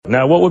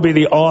Now, what would be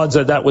the odds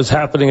that that was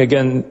happening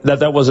again,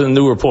 that wasn't a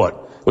new report?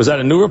 Was that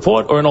a new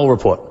report or an old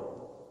report?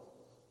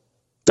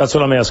 That's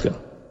what I'm asking.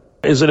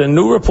 Is it a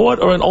new report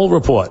or an old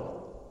report?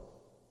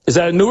 Is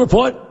that a new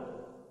report?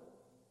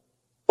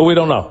 Or we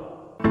don't know?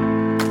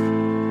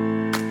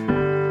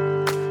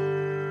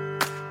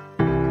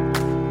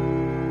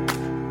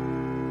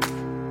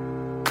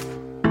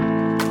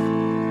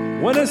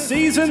 When a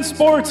seasoned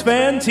sports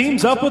fan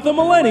teams up with a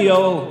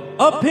millennial,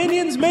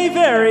 opinions may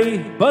vary,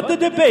 but the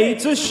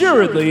debates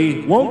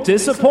assuredly won't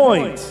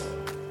disappoint.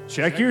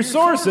 Check your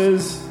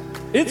sources.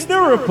 It's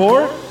new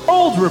report,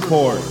 old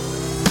report.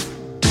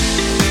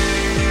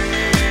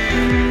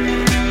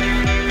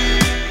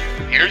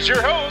 Here's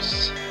your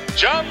hosts,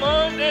 John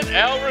Lund and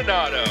Al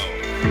Renato.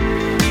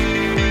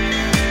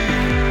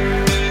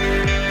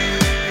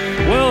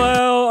 Well,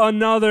 Al,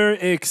 another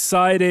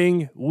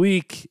exciting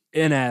week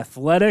in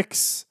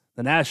athletics.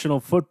 The National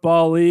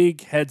Football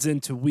League heads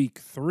into week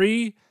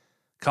 3.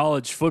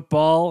 College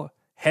football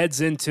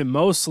heads into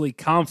mostly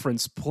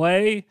conference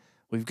play.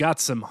 We've got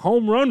some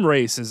home run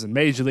races in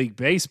Major League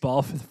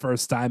Baseball for the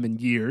first time in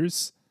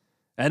years.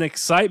 And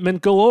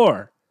excitement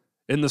galore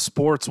in the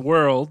sports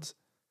world.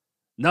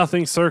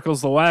 Nothing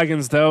circles the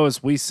wagons, though,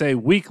 as we say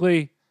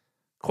weekly,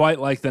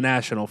 quite like the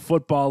National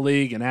Football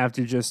League. And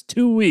after just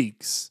 2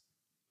 weeks,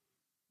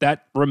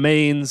 that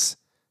remains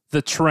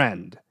the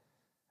trend.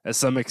 As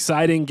some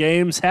exciting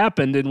games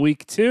happened in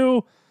week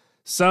 2,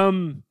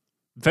 some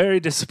very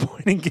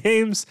disappointing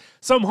games,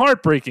 some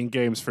heartbreaking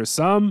games for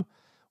some,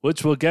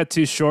 which we'll get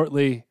to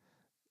shortly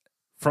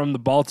from the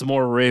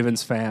Baltimore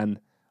Ravens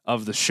fan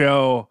of the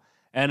show.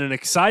 And an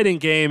exciting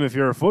game if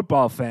you're a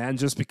football fan,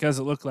 just because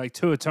it looked like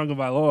Tua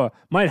Tagovailoa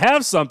might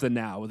have something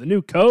now with a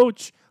new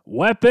coach,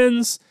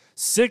 weapons,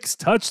 6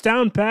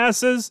 touchdown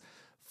passes,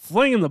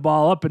 flinging the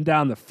ball up and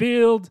down the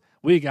field.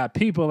 We got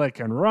people that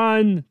can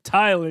run,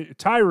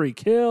 Tyreek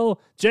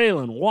Hill,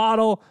 Jalen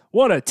Waddle.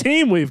 What a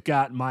team we've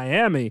got in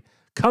Miami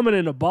coming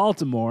into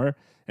Baltimore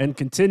and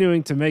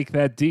continuing to make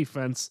that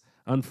defense,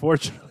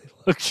 unfortunately,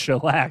 look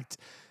shellacked.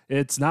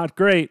 It's not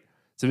great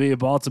to be a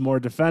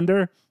Baltimore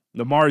defender.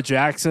 Lamar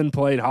Jackson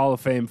played Hall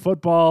of Fame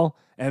football,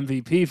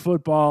 MVP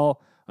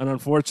football, and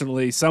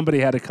unfortunately, somebody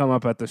had to come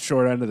up at the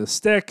short end of the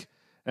stick.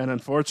 And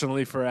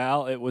unfortunately for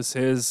Al, it was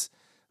his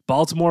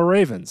Baltimore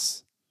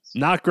Ravens.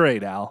 Not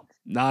great, Al.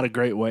 Not a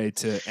great way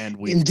to end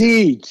week.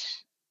 Indeed.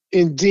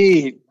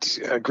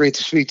 Great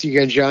to speak to you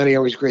again, Johnny.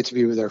 Always great to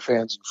be with our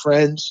fans and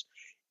friends.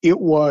 It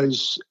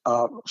was,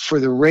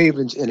 for the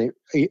Ravens, in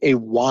a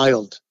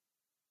wild,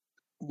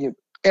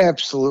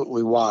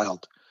 absolutely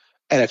wild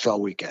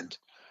NFL weekend,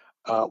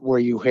 where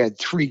you had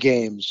 3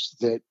 games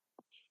that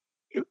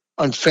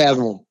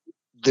unfathomable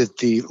that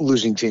the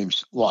losing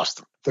teams lost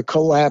them. The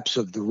collapse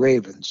of the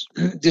Ravens.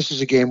 This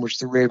is a game which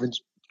the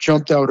Ravens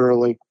jumped out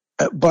early,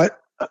 but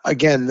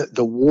again,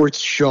 the warts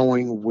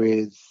showing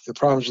with the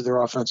problems with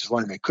their offensive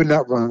line. They could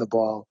not run the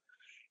ball.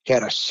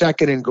 Had a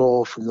 2nd and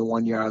goal from the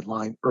 1-yard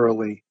line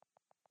early.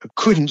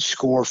 Couldn't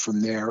score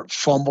from there.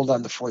 Fumbled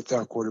on the 4th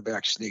down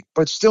quarterback sneak.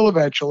 But still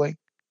eventually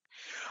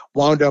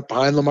wound up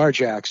behind Lamar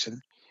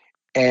Jackson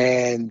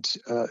and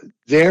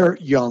their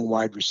young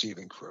wide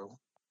receiving crew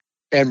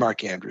and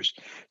Mark Andrews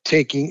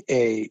taking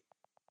a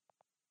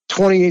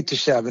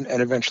 28-7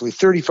 and eventually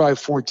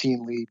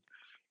 35-14 lead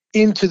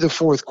into the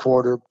 4th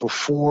quarter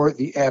before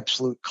the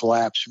absolute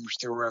collapse in which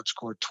they were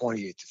outscored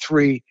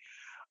 28-3.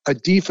 A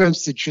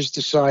defense that just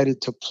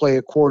decided to play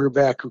a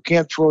quarterback who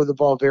can't throw the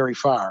ball very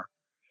far,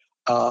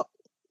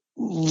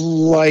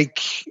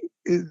 like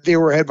they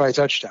were ahead by a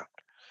touchdown.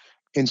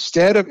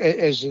 Instead of,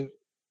 as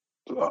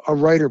a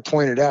writer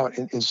pointed out,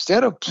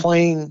 instead of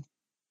playing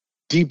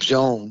deep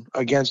zone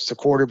against a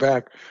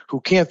quarterback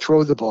who can't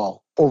throw the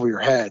ball over your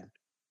head,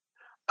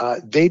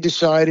 they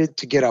decided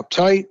to get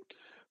uptight,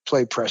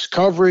 play press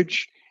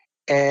coverage,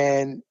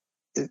 and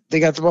they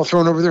got the ball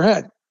thrown over their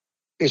head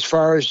as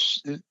far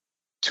as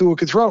Tua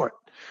could throw it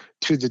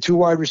to the 2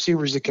 wide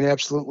receivers that can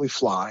absolutely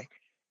fly,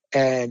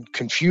 and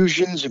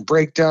confusions and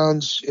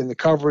breakdowns in the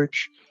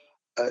coverage.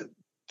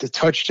 The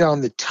touchdown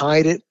that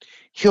tied it,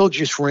 Hill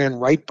just ran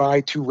right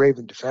by 2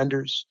 Raven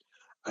defenders.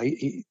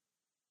 He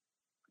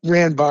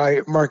ran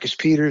by Marcus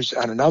Peters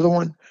on another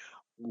one.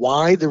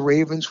 Why the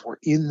Ravens were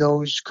in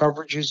those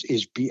coverages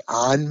is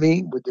beyond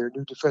me with their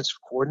new defensive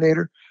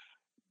coordinator.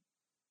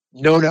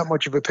 No, not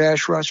much of a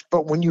pass rush,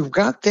 but when you've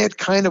got that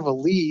kind of a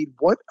lead,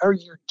 what are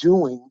you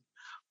doing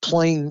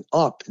playing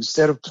up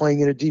instead of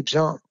playing in a deep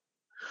zone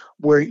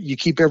where you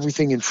keep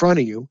everything in front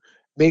of you,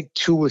 make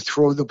Tua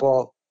throw the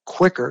ball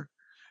quicker,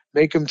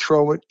 make him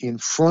throw it in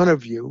front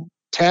of you,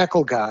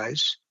 tackle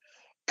guys,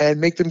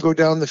 and make them go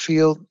down the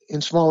field in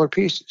smaller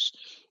pieces.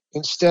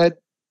 Instead,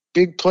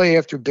 big play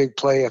after big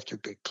play after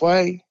big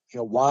play.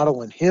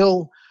 Waddle and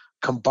Hill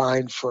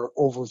combined for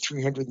over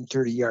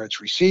 330 yards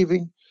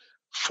receiving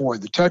for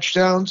the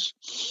touchdowns.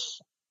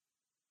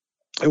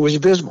 It was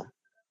abysmal.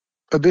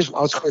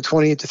 Outscored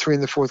 28-3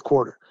 in the 4th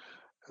quarter.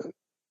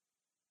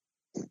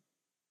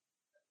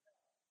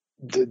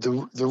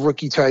 The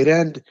rookie tight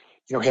end,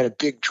 had a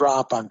big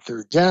drop on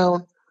 3rd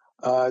down.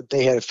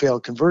 They had a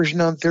failed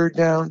conversion on third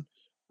down,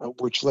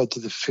 which led to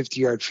the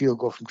 50-yard field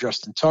goal from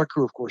Justin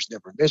Tucker, who, of course,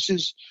 never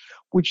misses,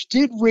 which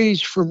did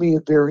raise for me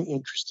a very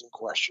interesting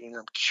question. And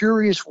I'm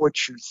curious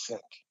what you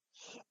think.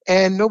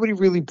 And nobody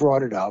really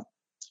brought it up.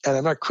 And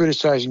I'm not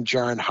criticizing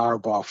John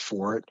Harbaugh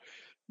for it.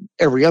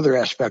 Every other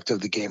aspect of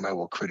the game I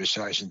will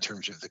criticize in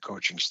terms of the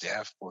coaching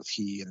staff, both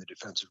he and the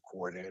defensive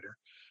coordinator,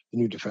 the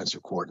new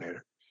defensive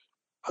coordinator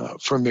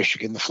from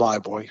Michigan, the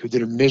flyboy, who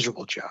did a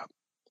miserable job.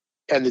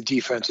 And the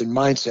defense and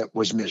mindset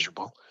was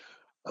miserable.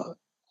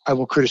 I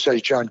will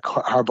criticize John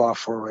Harbaugh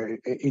for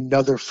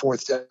another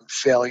fourth down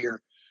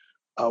failure,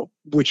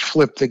 which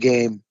flipped the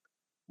game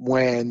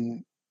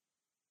when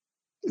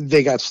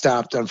they got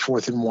stopped on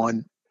 4th and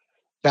 1.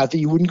 Not that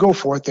you wouldn't go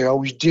for it, they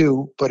always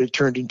do, but it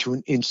turned into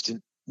an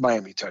instant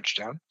Miami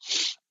touchdown.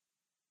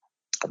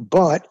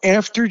 But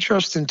after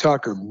Justin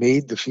Tucker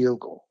made the field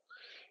goal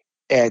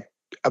at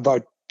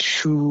about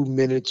 2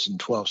 minutes and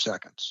 12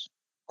 seconds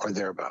or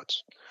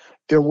thereabouts,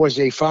 there was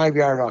a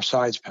 5-yard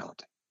offsides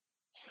penalty.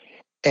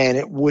 And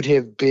it would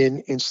have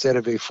been, instead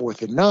of a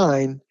 4th and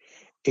 9,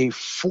 a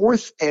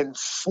 4th and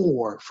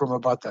 4 from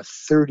about the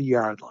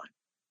 30-yard line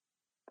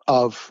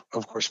of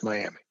course,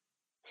 Miami.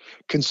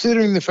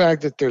 Considering the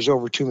fact that there's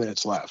over 2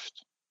 minutes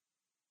left,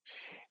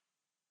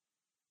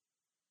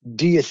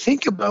 do you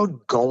think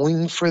about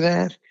going for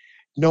that,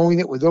 knowing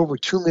that with over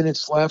 2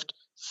 minutes left,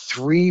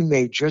 3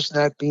 may just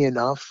not be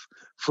enough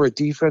for a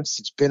defense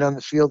that's been on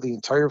the field the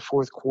entire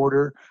fourth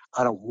quarter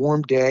on a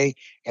warm day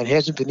and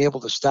hasn't been able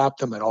to stop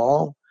them at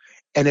all?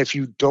 And if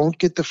you don't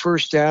get the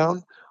first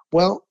down,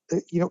 well,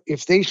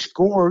 if they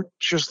score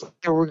just like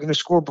they were going to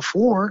score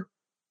before,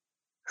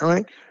 all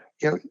right,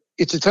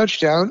 it's a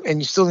touchdown, and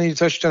you still need a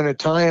touchdown to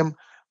tie them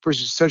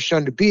versus a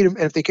touchdown to beat them.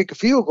 And if they kick a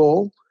field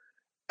goal,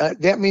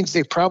 that means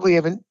they probably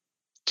haven't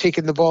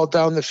taken the ball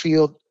down the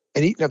field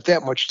and eaten up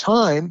that much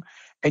time,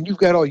 and you've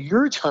got all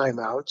your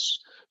timeouts.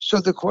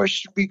 So the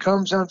question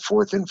becomes on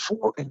 4th and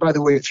 4. And by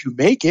the way, if you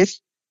make it,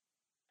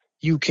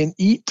 you can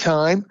eat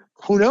time.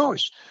 Who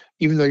knows?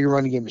 Even though your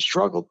running game has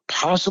struggled,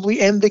 possibly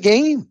end the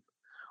game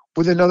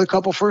with another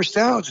couple first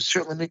downs. It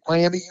certainly make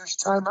Miami use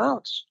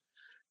timeouts.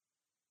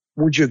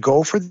 Would you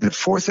go for the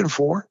 4th and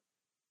 4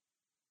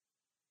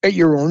 at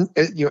your own,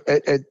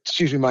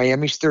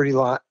 Miami's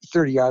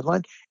 30-yard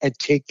line and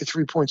take the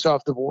 3 points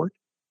off the board?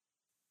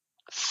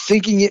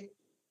 Thinking it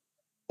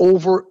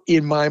over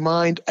in my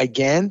mind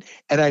again,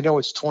 and I know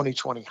it's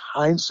 2020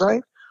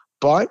 hindsight,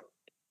 but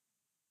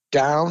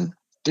down,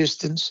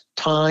 distance,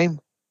 time,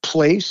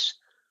 place,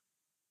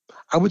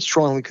 I would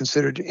strongly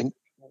consider in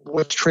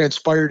what's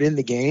transpired in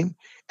the game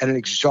and an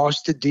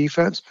exhausted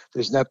defense that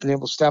has not been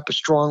able to stop a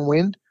strong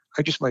wind.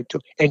 I just might do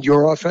it. And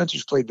your offense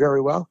has played very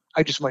well.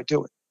 I just might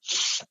do it.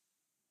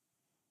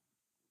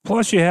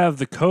 Plus, you have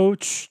the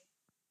coach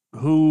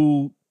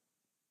who,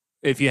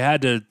 if you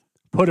had to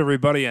put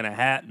everybody in a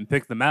hat and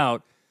pick them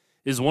out,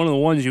 is one of the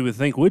ones you would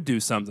think would do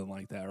something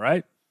like that,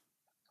 right?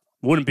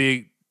 Wouldn't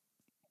be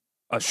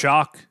a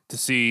shock to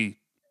see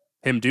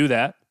him do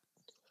that,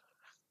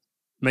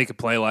 make a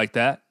play like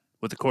that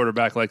with a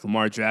quarterback like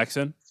Lamar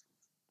Jackson.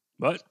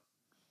 But,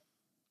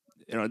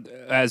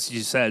 as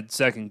you said,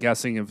 second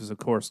guessing if it was, of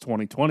course,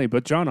 2020,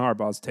 but John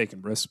Harbaugh's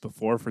taken risks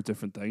before for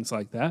different things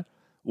like that.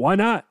 Why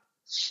not?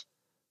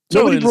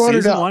 Nobody brought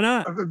it up. Why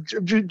not? I'm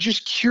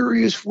just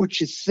curious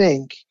what you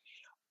think,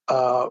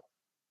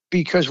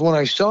 because when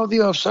I saw the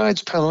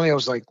offsides penalty, I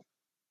was like,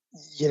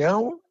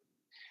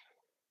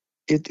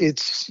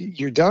 it's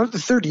you're down at the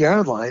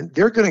 30-yard line.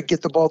 They're going to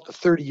get the ball at the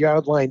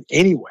 30-yard line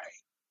anyway,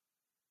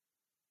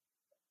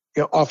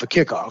 off a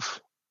kickoff.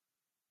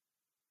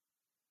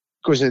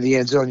 Goes into the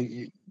end zone,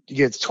 you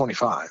get to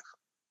 25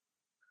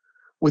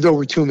 with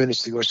over 2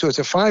 minutes to go. So it's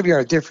a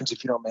 5-yard difference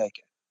if you don't make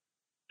it.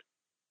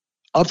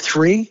 Up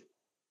 3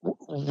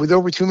 with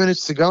over 2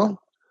 minutes to go,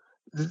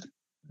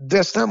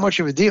 that's not much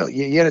of a deal.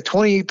 You had a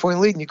 28-point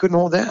lead and you couldn't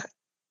hold that.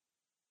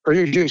 Or,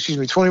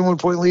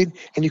 21-point lead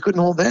and you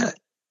couldn't hold that.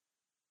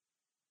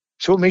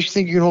 So what makes you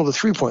think you can hold a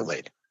 3-point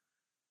lead?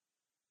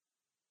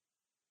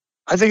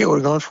 I think I would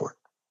have gone for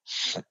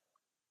it.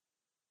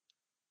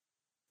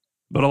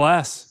 But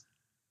alas,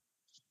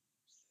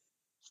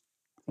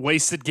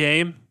 wasted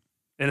game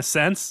in a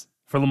sense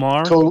for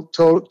Lamar.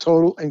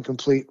 Total and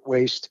complete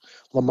waste.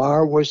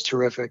 Lamar was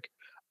terrific.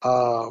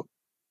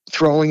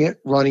 Throwing it,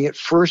 running it,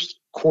 first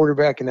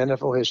quarterback in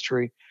NFL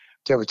history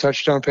to have a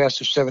touchdown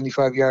pass of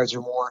 75 yards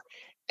or more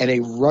and a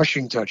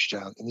rushing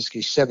touchdown, in this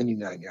case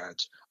 79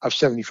 yards, of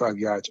 75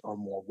 yards or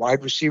more.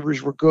 Wide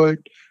receivers were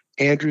good.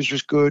 Andrews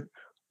was good.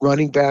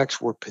 Running backs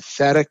were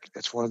pathetic.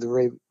 That's one of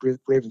the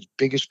Ravens'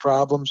 biggest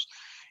problems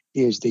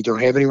is they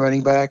don't have any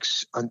running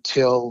backs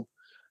until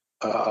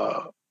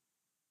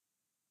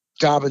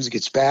Dobbins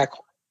gets back.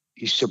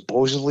 He's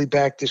supposedly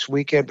back this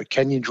weekend, but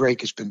Kenyon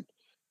Drake has been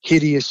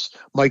hideous.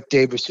 Mike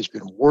Davis has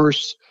been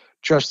worse.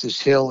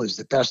 Justice Hill is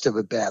the best of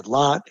a bad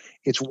lot.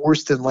 It's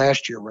worse than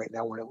last year right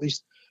now, when at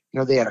least,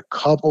 they had a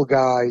couple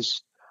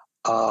guys,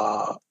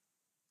 who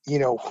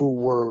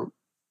were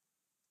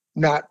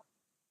not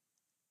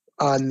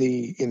in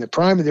the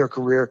prime of their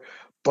career,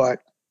 but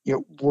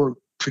were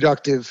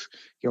productive.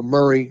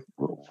 Murray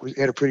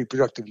had a pretty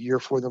productive year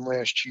for them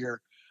last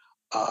year.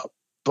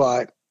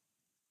 But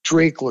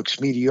Drake looks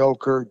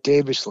mediocre.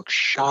 Davis looks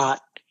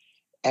shot.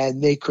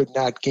 And they could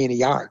not gain a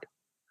yard.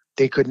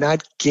 They could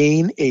not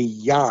gain a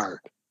yard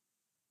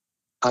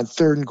on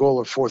 3rd and goal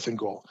or 4th and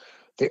goal.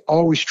 They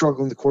always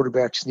struggle in the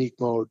quarterback sneak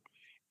mode,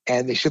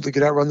 and they simply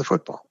could not run the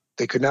football.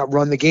 They could not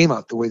run the game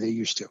out the way they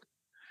used to,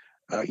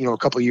 a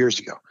couple of years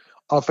ago.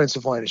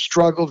 Offensive line has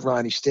struggled.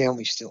 Ronnie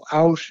Stanley's still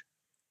out.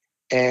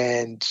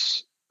 And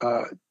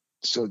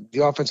so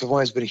the offensive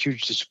line has been a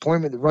huge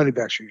disappointment. The running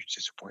backs are a huge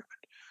disappointment.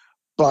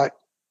 But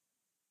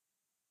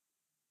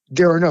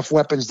there are enough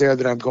weapons there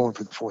that I'm going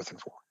for the 4th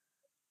and 4.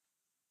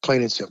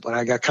 Plain and simple. And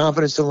I got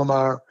confidence in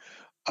Lamar.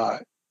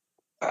 I'm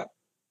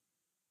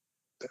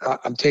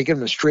taking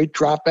him a straight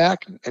drop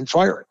back and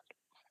fire it.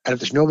 And if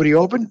there's nobody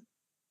open,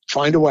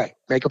 find a way.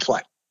 Make a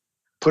play.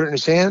 Put it in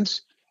his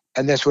hands,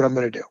 and that's what I'm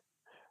going to do.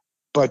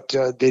 But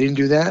they didn't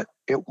do that.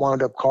 It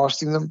wound up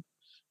costing them,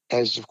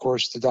 as, of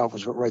course, the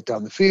Dolphins went right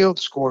down the field,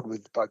 scored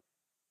with about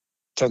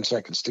 10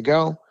 seconds to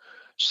go.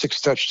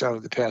 6 touchdowns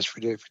of the pass for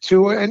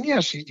Tua. And,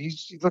 yes, he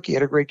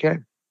had a great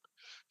game.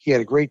 He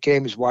had a great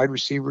game. His wide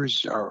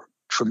receivers are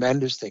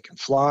tremendous. They can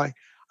fly.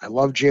 I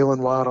love Jalen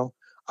Waddle.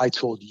 I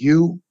told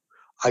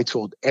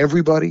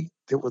everybody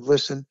that would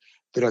listen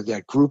that of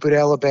that group at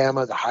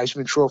Alabama, the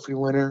Heisman Trophy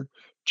winner,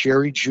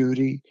 Jerry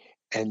Jeudy,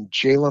 and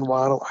Jalen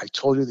Waddle. I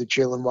told you that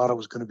Jalen Waddle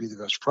was going to be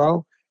the best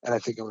pro, and I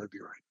think I'm going to be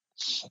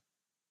right.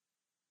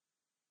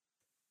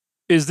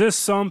 Is this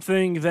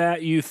something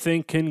that you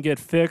think can get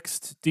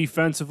fixed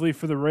defensively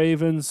for the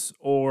Ravens,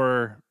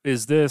 or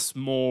is this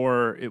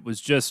more, it was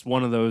just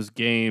one of those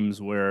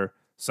games where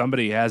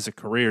somebody has a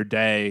career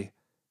day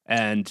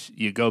and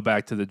you go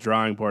back to the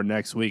drawing board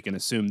next week and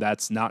assume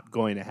that's not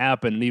going to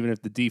happen, and even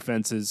if the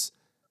defense is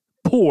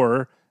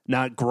poor,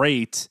 not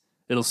great,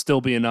 it'll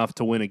still be enough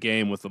to win a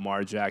game with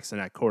Lamar Jackson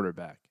at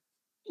quarterback?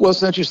 Well,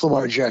 it's not just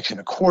Lamar Jackson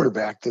at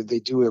quarterback. They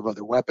do have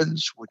other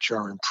weapons, which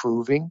are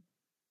improving.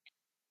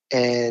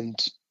 And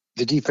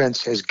the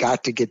defense has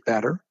got to get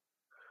better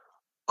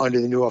under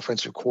the new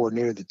offensive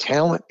coordinator. The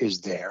talent is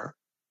there,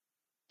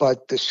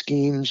 but the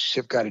schemes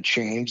have got to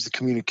change. The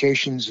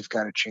communications have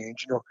got to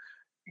change.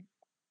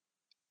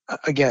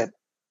 Again,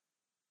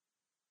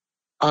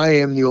 I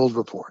am the old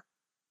report.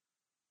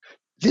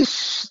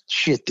 This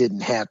shit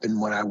didn't happen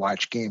when I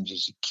watched games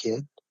as a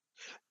kid.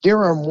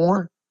 There are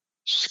more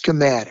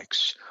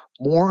schematics,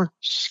 more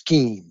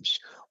schemes,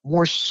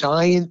 more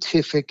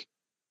scientific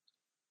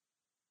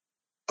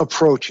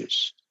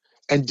approaches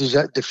and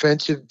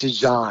defensive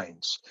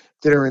designs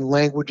that are in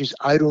languages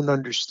I don't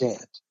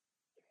understand.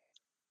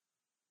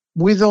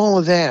 With all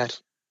of that,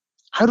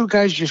 how do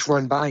guys just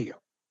run by you?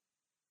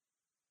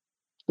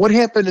 What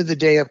happened to the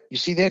day of, you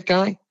see that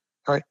guy?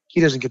 All right,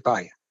 he doesn't get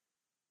by you.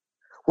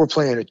 We're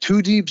playing a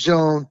 2-deep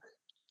zone.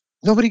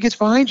 Nobody gets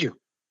behind you.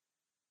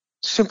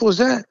 Simple as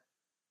that.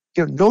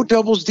 No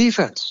doubles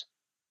defense.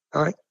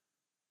 All right?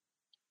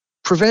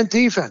 Prevent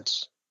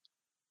defense.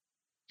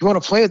 You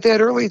want to play it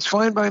that early? It's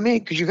fine by me,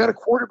 because you got a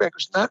quarterback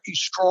who's not a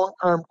strong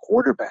arm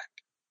quarterback.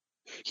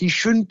 He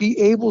shouldn't be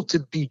able to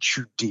beat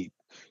you deep.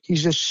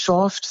 He's a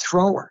soft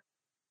thrower.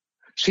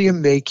 So you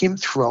make him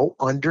throw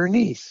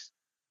underneath.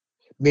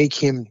 Make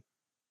him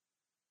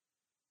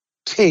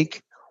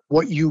take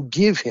what you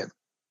give him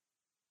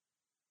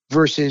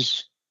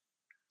versus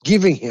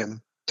giving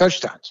him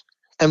touchdowns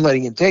and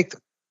letting him take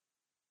them.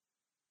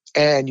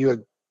 And you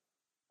have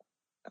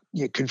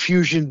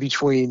confusion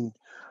between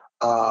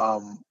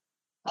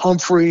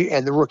Humphrey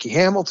and the rookie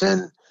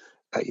Hamilton.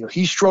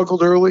 He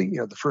struggled early,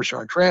 the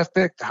first-round draft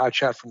pick, the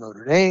hotshot from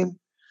Notre Dame,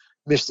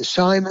 missed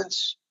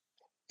assignments,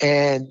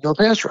 and no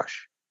pass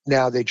rush.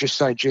 Now they just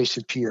signed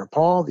Jason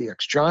Pierre-Paul, the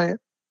ex-Giant,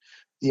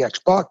 the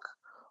ex-Buck.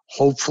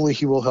 Hopefully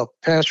he will help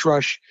pass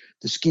rush.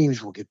 The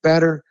schemes will get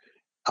better.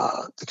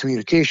 The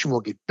communication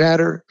will get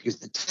better because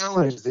the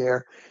talent is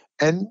there.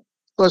 And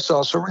let's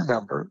also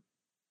remember,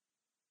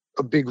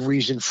 a big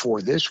reason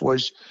for this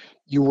was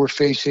you were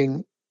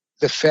facing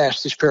the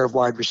fastest pair of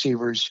wide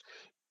receivers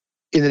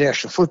in the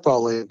National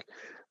Football League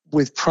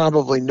with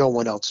probably no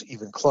one else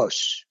even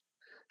close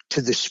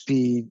to the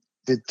speed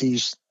that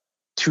these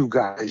two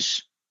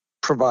guys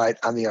provide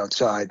on the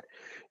outside,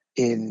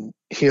 in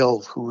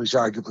Hill, who is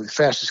arguably the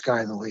fastest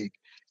guy in the league,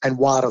 and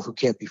Waddle, who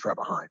can't be far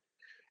behind.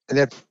 And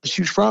that was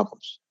huge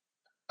problems.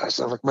 It's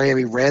not like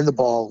Miami ran the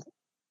ball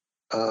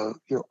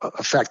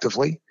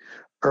effectively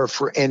or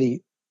for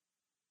any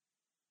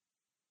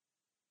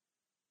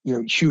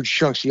huge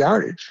chunks of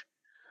yardage.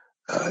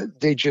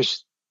 They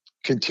just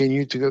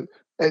continued to go.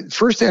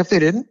 First half they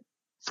didn't.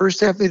 First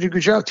half they did a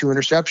good job. 2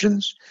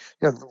 interceptions.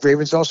 The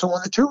Ravens also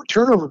won the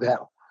turnover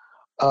battle.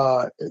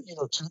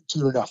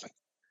 2-0.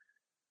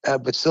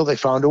 But still, they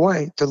found a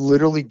way to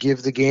literally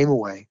give the game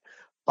away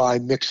by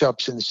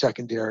mix-ups in the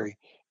secondary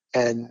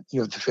and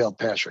the failed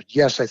pass rush.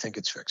 Yes, I think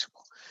it's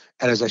fixable.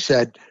 And as I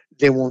said,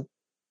 they won't.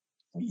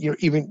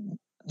 Even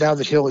now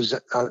that Hill is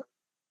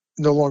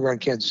no longer on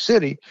Kansas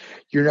City,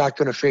 you're not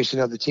going to face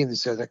another team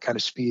that has that kind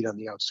of speed on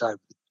the outside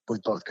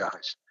with both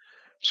guys.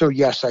 So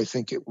yes, I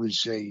think it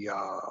was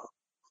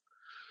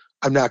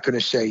I'm not going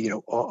to say, a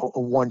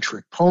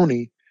one-trick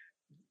pony.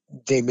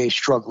 They may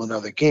struggle in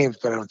other games,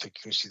 but I don't think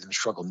you're going to see them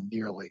struggle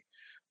nearly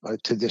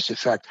to this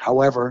effect.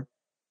 However,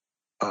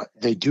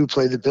 they do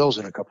play the Bills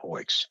in a couple of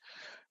weeks.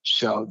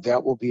 So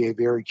that will be a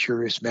very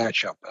curious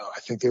matchup. I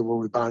think they will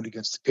rebound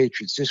against the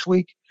Patriots this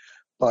week.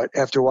 But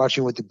after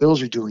watching what the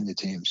Bills are doing to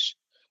teams,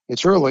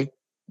 it's early.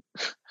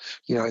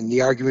 And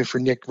the argument for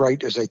Nick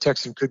Wright, as I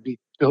text him, could be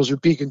Bills are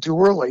peaking too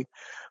early.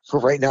 But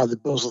right now, the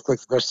Bills look like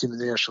the best team in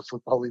the National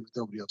Football League with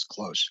nobody else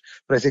close.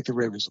 But I think the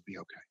Ravens will be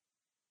okay.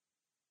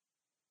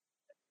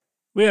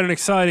 We had an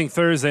exciting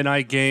Thursday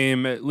night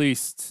game, at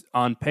least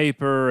on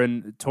paper,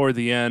 and toward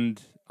the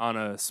end on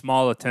a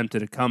small attempt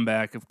at a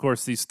comeback. Of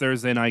course, these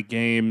Thursday night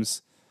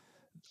games,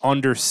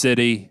 under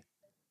City,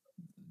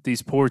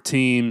 these poor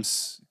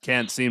teams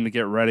can't seem to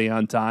get ready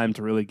on time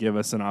to really give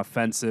us an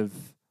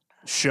offensive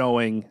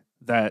showing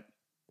that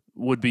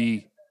would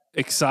be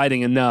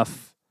exciting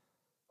enough.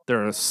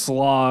 They're a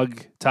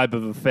slog type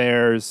of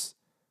affairs.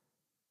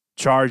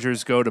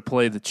 Chargers go to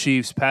play the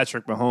Chiefs.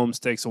 Patrick Mahomes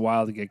takes a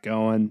while to get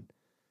going.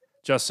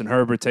 Justin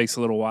Herbert takes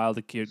a little while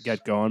to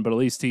get going, but at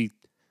least he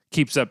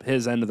keeps up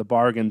his end of the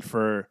bargain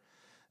for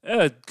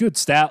a good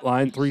stat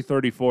line,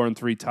 334 and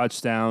 3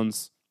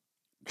 touchdowns.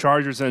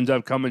 Chargers end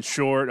up coming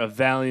short, a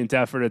valiant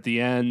effort at the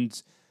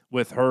end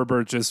with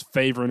Herbert just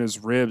favoring his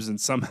ribs and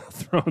somehow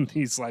throwing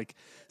these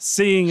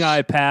seeing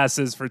eye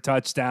passes for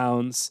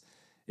touchdowns.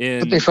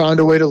 But they found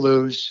a way to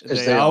lose,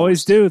 as they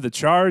always do. The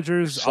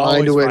Chargers always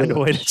find a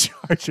way to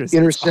Chargers.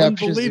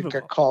 Interceptions that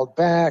got called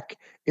back,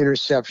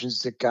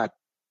 interceptions that got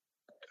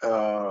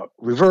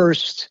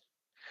reversed,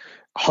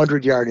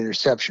 100-yard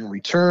interception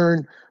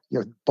return,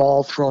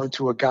 ball thrown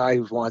to a guy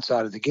who wants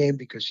out of the game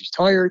because he's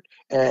tired,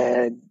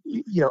 and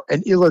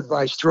an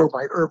ill-advised throw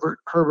by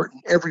Herbert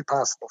in every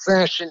possible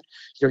fashion.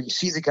 You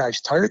see the guy's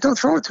tired, don't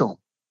throw it to him.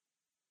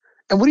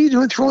 And what are you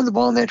doing throwing the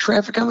ball in that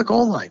traffic on the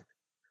goal line?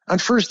 On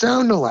first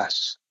down, no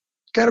less.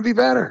 Got to be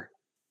better.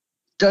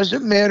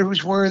 Doesn't matter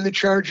who's wearing the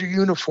Charger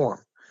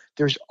uniform.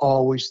 There's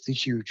always the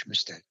huge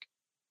mistake.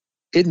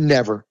 It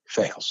never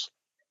fails.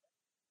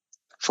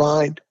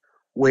 Find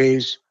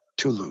ways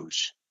to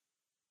lose.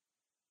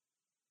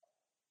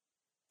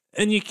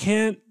 And you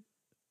can't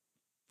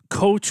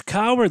coach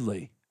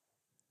cowardly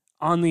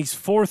on these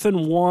 4th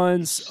and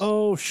 1s.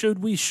 Oh,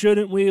 should we,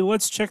 shouldn't we?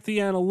 Let's check the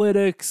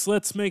analytics.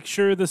 Let's make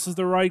sure this is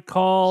the right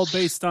call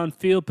based on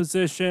field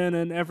position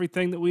and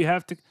everything that we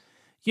have to.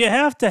 You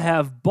have to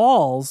have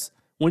balls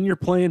when you're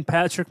playing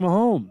Patrick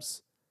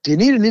Mahomes. Do you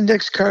need an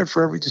index card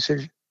for every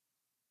decision?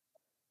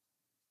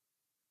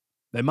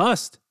 They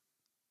must.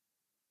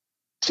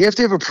 Do you have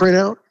to have a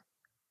printout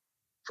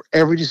for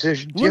every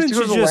decision? Wouldn't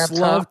you just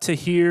love to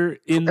hear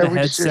in the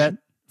headset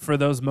for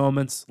those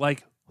moments?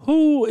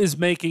 Who is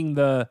making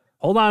the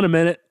hold on a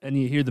minute, and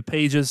you hear the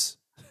pages,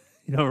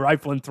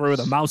 rifling through,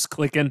 the mouse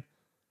clicking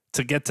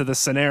to get to the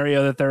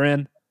scenario that they're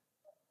in.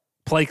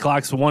 Play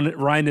clock's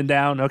winding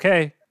down.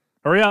 Okay,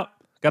 hurry up.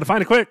 Got to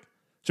find it quick.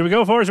 Should we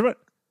go for it?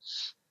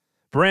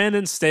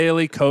 Brandon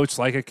Staley coached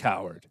like a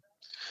coward.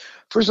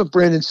 First of all,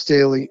 Brandon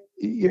Staley,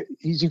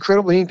 he's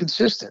incredibly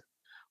inconsistent.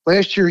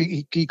 Last year,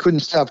 he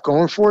couldn't stop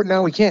going for it.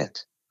 Now he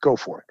can't go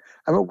for it.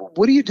 I mean,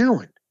 what are you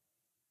doing?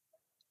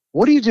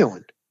 What are you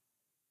doing?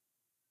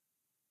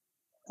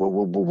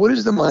 What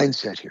is the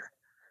mindset here?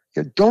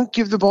 Don't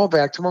give the ball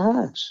back to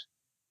Mahomes.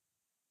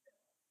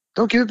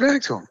 Don't give it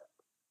back to him.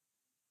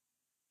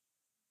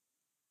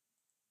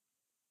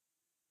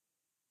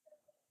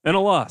 And a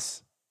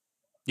loss.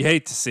 You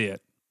hate to see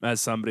it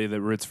as somebody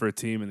that roots for a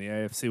team in the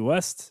AFC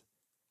West.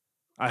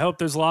 I hope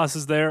there's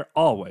losses there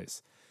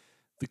always.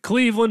 The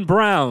Cleveland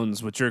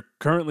Browns, which are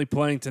currently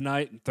playing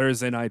tonight in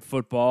Thursday Night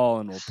Football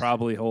and will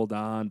probably hold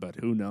on, but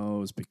who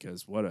knows,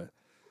 because what a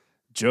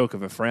joke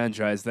of a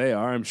franchise they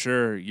are. I'm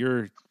sure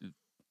your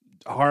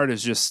heart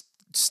is just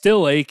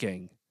still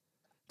aching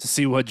to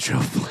see what Joe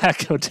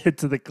Flacco did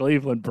to the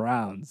Cleveland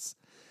Browns.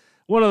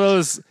 One of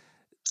those,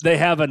 they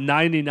have a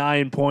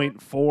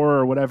 99.4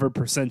 or whatever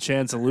 %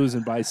 chance of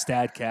losing by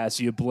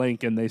StatCast. You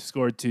blink and they've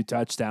scored 2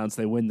 touchdowns.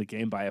 They win the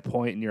game by a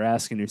point, and you're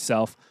asking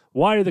yourself,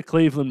 why are the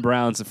Cleveland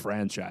Browns a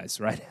franchise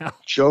right now?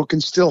 Joe can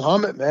still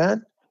hum it,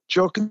 man.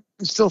 Joe can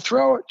still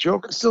throw it. Joe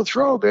can still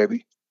throw,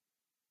 baby.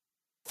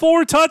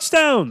 4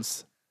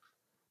 touchdowns,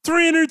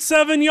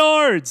 307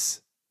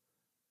 yards.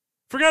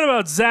 Forgot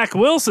about Zach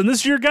Wilson. This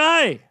is your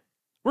guy.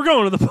 We're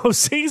going to the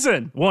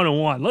postseason.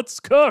 1-1. Let's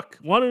cook.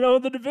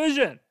 1-0 the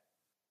division.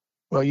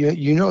 Well,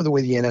 you know the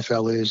way the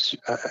NFL is.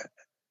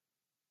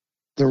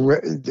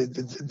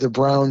 The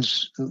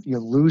Browns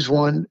lose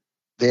one,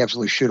 they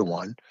absolutely should have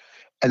won,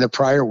 and the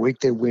prior week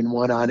they win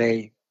one on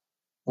a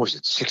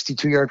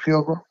 62-yard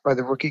field goal by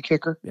the rookie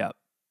kicker. Yeah.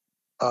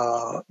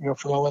 For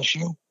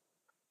LSU.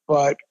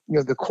 But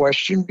the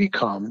question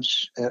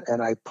becomes,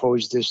 and I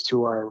posed this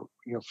to our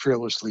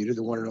fearless leader,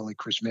 the one and only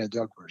Chris Mad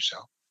Dog Verso,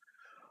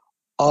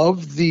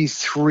 of the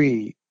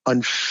 3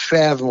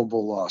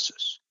 unfathomable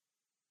losses.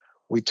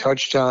 We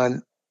touched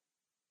on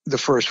the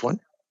first one,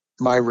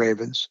 my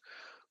Ravens,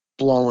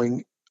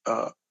 blowing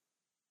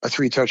a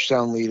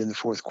 3-touchdown lead in the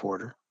fourth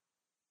quarter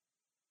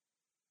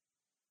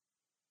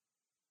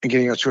and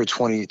getting up to a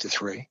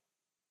 28-3,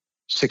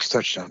 6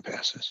 touchdown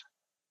passes.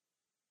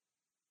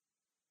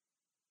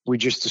 We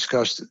just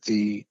discussed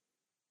the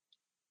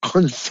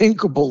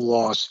unthinkable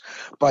loss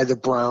by the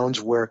Browns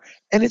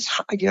and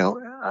it's,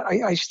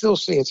 I still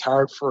say it's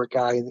hard for a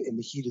guy in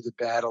the heat of the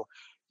battle.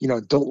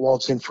 Don't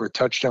waltz in for a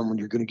touchdown when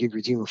you're going to give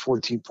your team a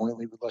 14-point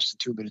lead with less than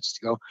 2 minutes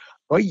to go.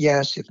 But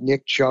yes, if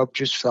Nick Chubb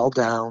just fell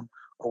down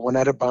or went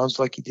out of bounds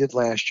like he did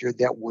last year,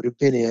 that would have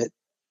been it.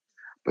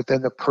 But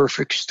then the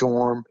perfect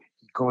storm,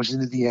 he goes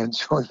into the end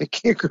zone, the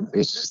kicker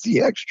misses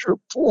the extra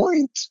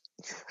point.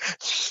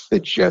 The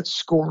Jets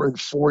score in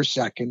 4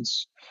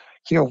 seconds,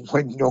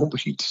 when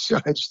nobody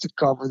decides to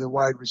cover the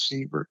wide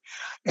receiver.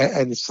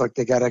 And it's like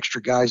they got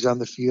extra guys on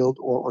the field,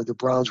 or the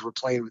Browns were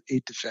playing with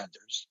 8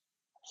 defenders.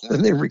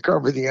 And they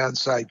recover the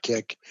onside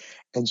kick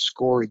and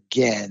score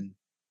again.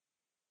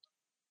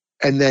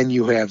 And then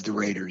you have the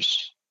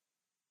Raiders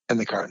and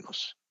the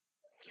Cardinals,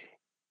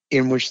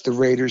 in which the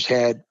Raiders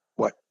had,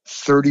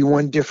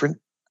 31 different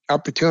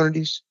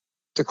opportunities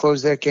to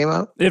close that game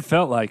out? It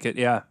felt like it,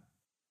 yeah.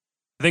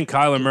 I think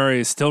Kyler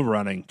Murray is still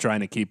running, trying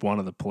to keep one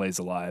of the plays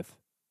alive,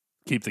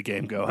 keep the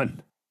game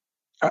going.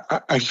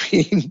 I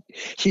mean,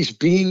 he's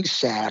being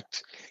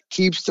sacked,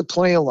 keeps the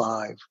play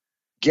alive,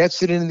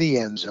 gets it into the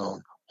end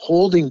zone,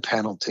 holding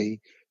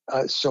penalty,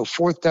 so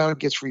fourth down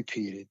gets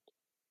repeated.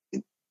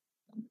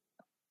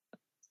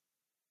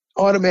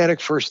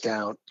 Automatic first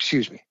down,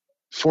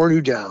 4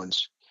 new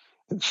downs.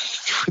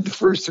 For the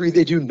first 3,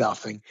 they do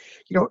nothing.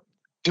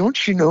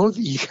 Don't you know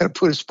that you got to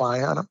put a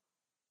spy on him?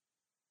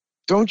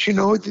 Don't you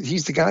know that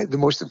he's the guy, the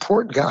most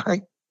important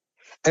guy?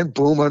 And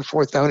boom, on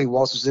fourth down, he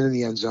waltzes into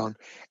the end zone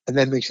and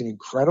then makes an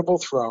incredible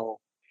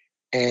throw.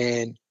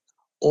 And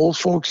old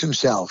folks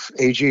himself,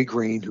 A.J.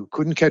 Green, who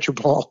couldn't catch a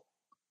ball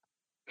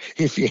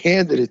if you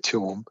handed it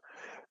to him,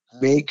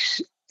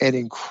 makes an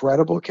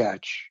incredible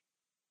catch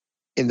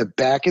in the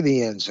back of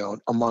the end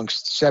zone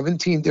amongst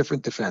 17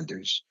 different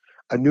defenders.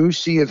 A new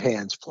sea of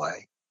hands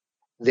play.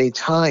 They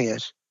tie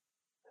it.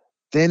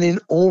 Then in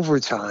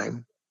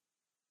overtime,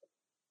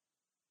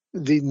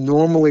 the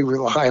normally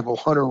reliable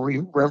Hunter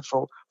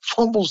Renfrow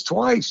fumbles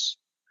twice.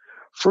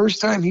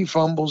 First time he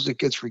fumbles, it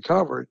gets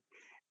recovered.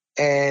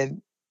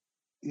 And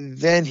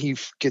then he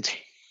gets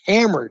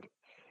hammered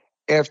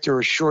after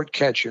a short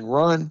catch and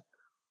run,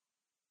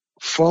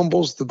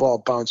 fumbles, the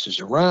ball bounces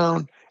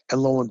around,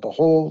 and lo and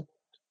behold,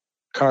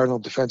 Cardinal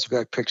defensive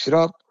back picks it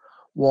up,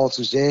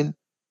 waltzes in.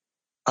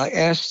 I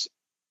asked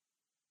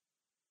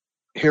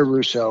here,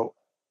 Russo,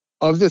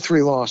 of the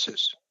 3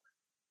 losses,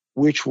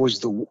 which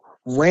was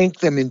rank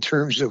them in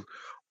terms of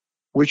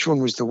which one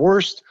was the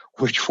worst,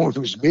 which one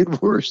was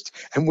mid-worst,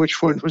 and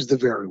which one was the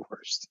very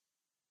worst.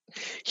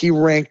 He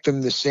ranked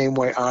them the same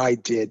way I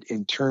did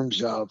in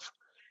terms of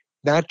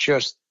not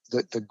just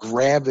the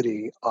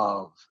gravity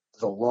of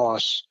the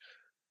loss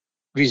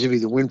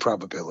vis-a-vis the win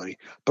probability,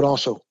 but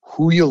also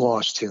who you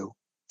lost to.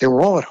 They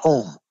were all at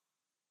home,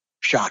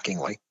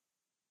 shockingly.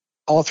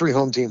 All 3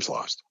 home teams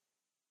lost.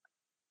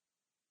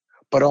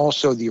 But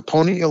also the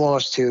opponent you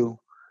lost to,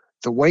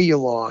 the way you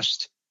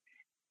lost,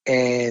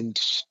 and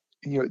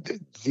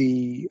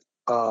the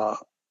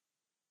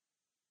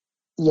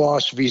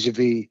loss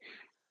vis-a-vis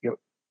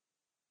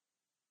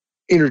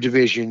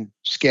interdivision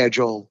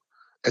schedule,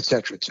 et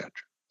cetera, et cetera.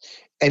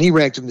 And he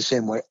ranked them the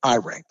same way I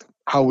ranked them.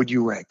 How would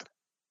you rank them?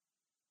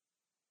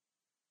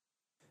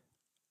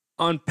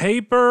 On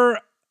paper,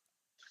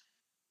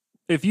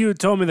 if you had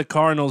told me the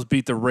Cardinals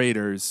beat the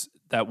Raiders,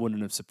 that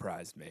wouldn't have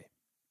surprised me.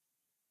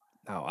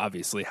 Now,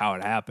 obviously, how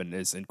it happened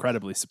is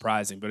incredibly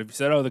surprising. But if you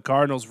said, the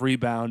Cardinals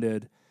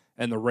rebounded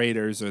and the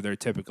Raiders are their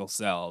typical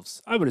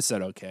selves, I would have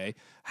said, okay.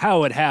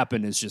 How it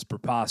happened is just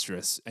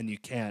preposterous, and you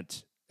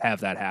can't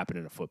have that happen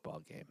in a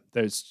football game.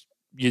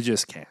 You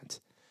just can't.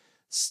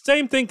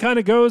 Same thing kind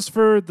of goes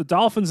for the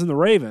Dolphins and the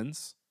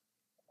Ravens,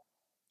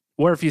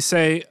 where if you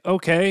say,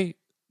 okay,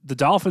 the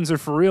Dolphins are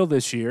for real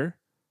this year,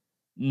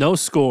 no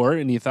score,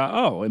 and you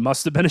thought, it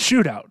must have been a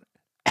shootout,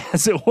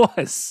 as it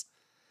was.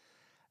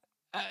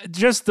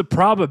 Just the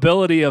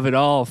probability of it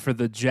all for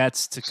the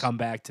Jets to come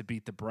back to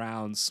beat the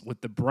Browns, with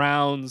the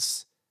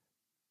Browns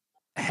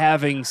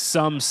having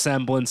some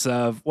semblance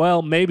of,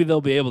 maybe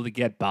they'll be able to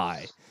get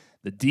by.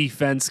 The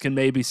defense can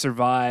maybe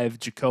survive,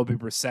 Jacoby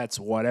Brissett's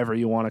whatever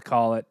you want to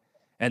call it,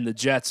 and the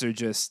Jets are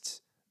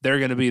they're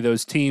going to be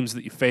those teams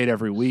that you fade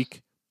every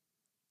week.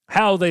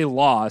 How they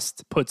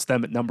lost puts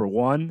them at number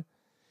 1.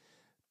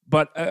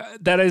 But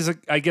that is,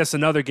 I guess,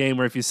 another game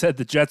where if you said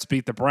the Jets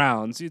beat the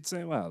Browns, you'd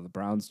say, the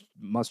Browns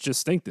must just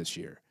stink this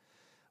year.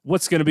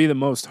 What's going to be the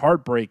most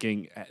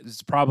heartbreaking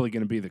is probably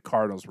going to be the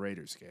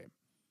Cardinals-Raiders game.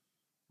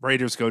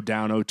 Raiders go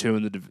down 0-2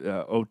 in the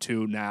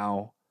 0-2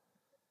 now.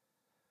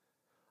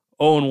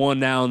 0-1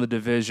 now in the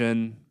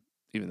division,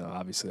 even though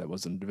obviously that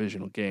wasn't a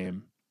divisional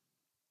game.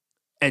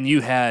 And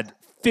you had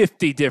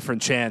 50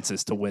 different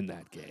chances to win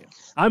that game.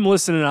 I'm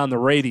listening on the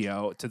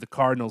radio to the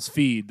Cardinals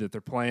feed that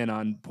they're playing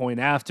on Point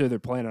After. They're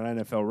playing on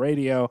NFL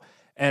radio.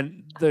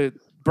 And the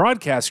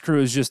broadcast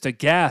crew is just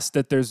aghast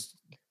that there's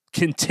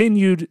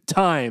continued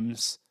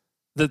times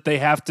that they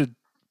have to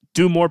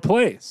do more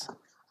plays.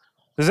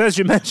 Because as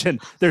you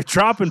mentioned, they're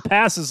dropping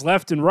passes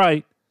left and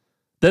right.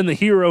 Then the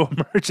hero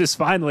emerges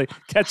finally,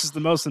 catches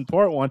the most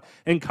important one,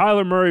 and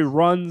Kyler Murray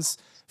runs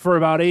for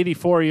about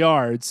 84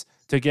 yards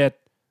to get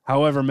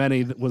however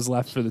many that was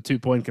left for the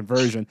 2-point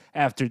conversion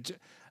after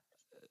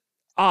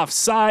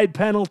offside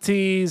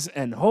penalties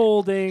and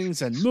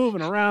holdings and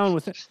moving around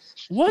with it.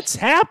 What's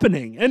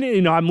happening?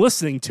 And, I'm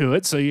listening to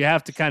it, so you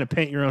have to kind of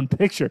paint your own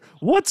picture.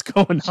 What's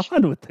going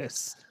on with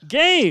this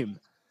game?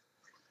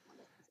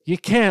 You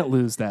can't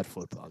lose that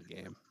football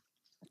game.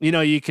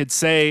 You could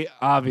say,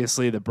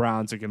 obviously, the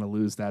Browns are going to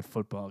lose that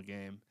football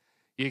game.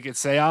 You could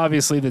say,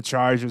 obviously, the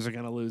Chargers are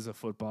going to lose a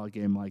football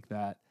game like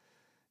that.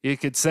 You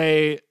could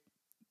say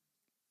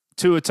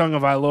Tua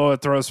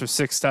Tagovailoa throws for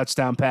 6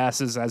 touchdown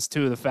passes as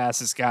 2 of the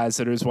fastest guys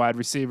that are his wide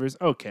receivers.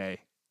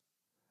 Okay.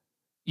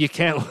 You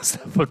can't lose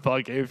that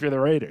football game if you're the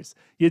Raiders.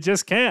 You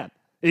just can't.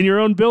 In your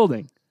own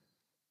building.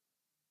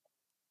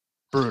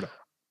 Brutal.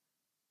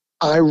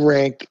 I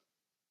rank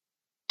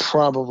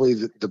probably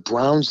the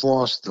Browns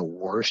lost the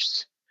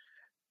worst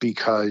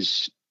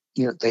because,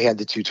 they had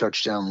the 2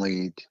 touchdown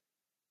lead.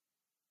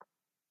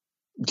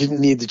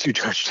 Didn't need the 2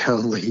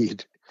 touchdown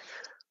lead.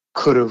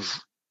 Could have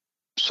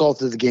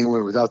salted the game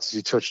away without the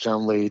 2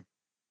 touchdown lead,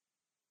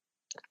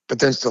 but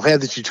then still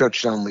had the 2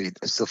 touchdown lead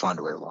and still found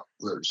a way to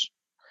lose.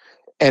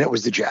 And it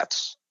was the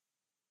Jets.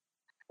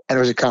 And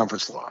it was a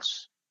conference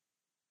loss.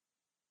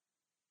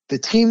 The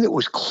team that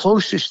was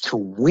closest to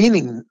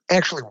winning,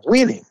 actually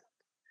winning,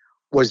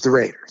 was the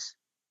Raiders.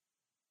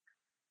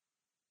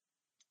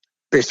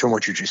 Based on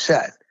what you just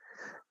said.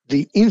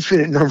 The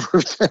infinite number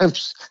of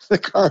times the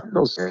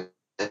Cardinals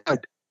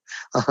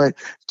had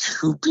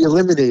to be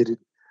eliminated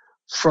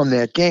from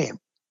that game.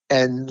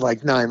 And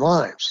like 9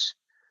 lives,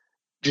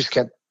 just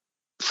kept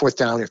 4th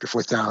down after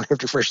 4th down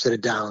after first set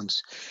of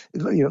downs.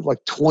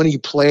 Like 20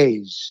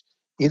 plays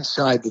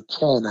inside the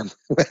 10 on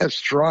the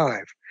last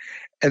drive.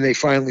 And they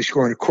finally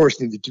score. And of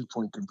course, need the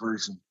 2-point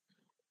conversion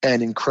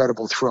and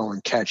incredible throw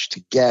and catch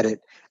to get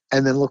it.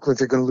 And then look like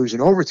they're going to lose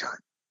in overtime.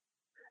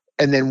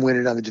 And then win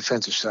it on the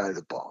defensive side of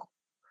the ball.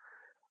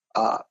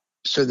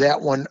 So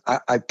that one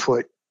I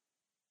put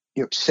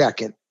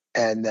second.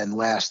 And then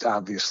last,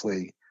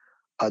 obviously,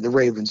 the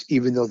Ravens,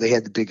 even though they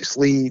had the biggest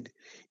lead,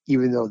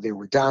 even though they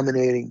were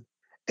dominating,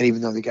 and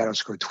even though they got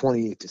outscored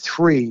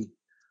 28-3,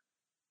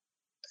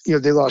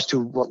 they lost to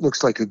what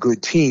looks like a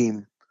good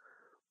team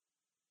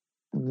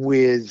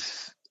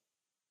with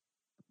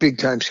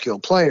big-time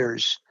skilled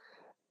players.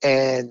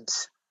 And,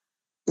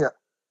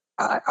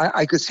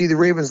 I could see the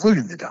Ravens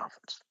losing the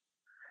Dolphins.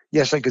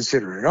 Yes, I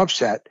consider it an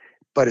upset,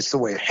 but it's the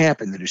way it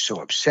happened that is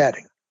so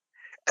upsetting.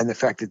 And the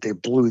fact that they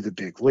blew the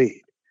big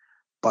lead.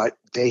 But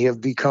they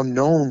have become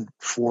known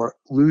for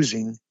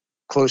losing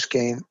close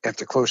game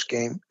after close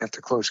game after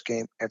close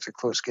game after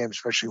close game,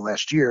 especially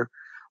last year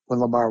when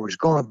Lamar was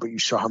gone. But you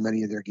saw how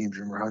many of their games,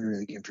 remember how many of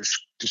the games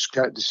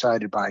were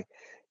decided by,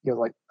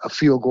 like a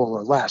field goal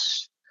or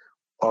less,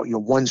 or,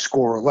 1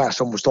 score or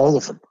less, almost all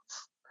of them.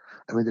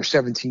 I mean, there's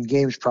 17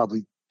 games,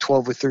 probably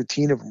 12 or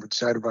 13 of them were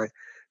decided by,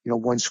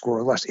 1 score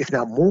or less, if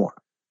not more.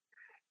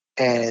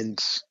 And,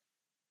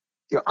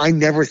 I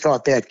never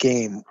thought that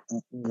game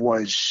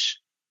was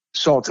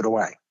salted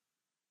away,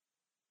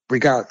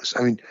 regardless.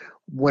 I mean,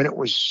 when it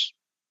was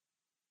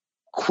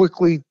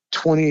quickly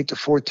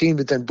 28-14,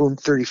 but then boom,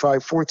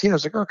 35-14, I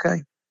was like,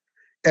 okay.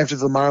 After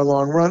the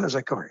mile-long run, I was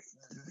like, all right,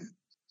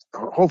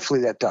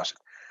 hopefully that doesn't.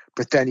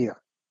 But then,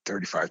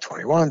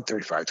 35-21,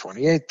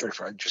 35-28,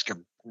 35, just kept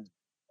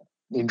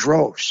in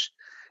droves.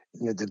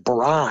 The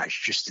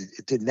barrage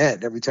it didn't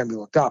end. Every time you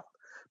looked up,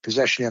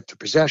 possession after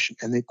possession,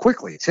 and then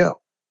quickly too.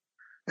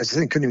 As the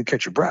thing couldn't even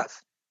catch your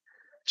breath.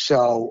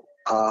 So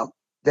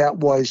that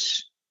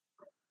was,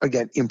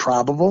 again,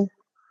 improbable.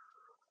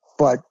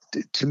 But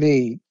to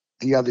me,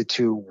 the other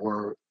 2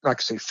 were, not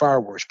to say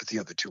far worse, but the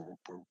other 2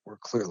 were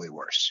clearly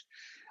worse.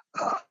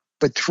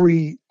 But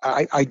 3,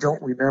 I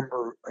don't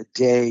remember a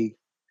day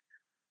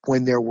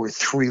when there were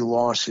 3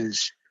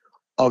 losses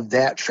of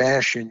that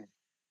fashion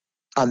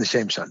on the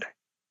same Sunday.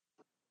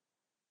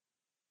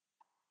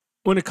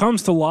 When it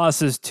comes to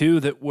losses,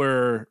 too, that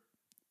were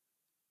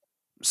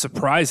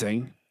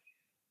surprising,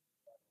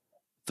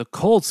 the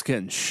Colts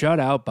getting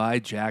shut out by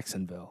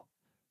Jacksonville.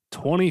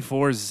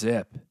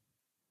 24-0.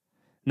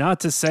 Not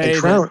to say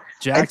that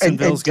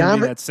Jacksonville's going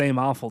to be that same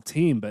awful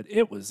team, but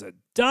it was a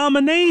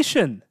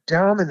domination.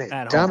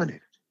 Dominated.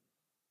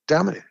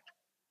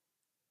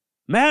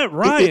 Matt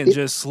Ryan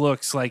just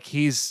looks like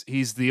he's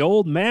the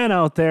old man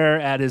out there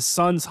at his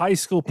son's high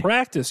school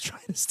practice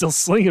trying to still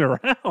sling it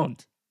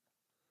around.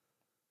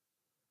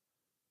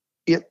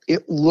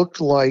 It looked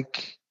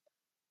like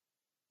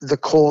the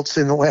Colts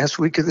in the last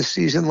week of the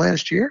season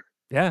last year.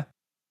 Yeah.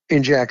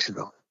 In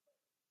Jacksonville.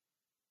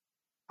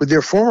 With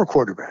their former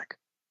quarterback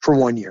for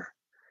 1 year,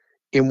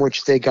 in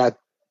which they got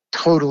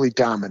totally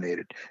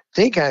dominated.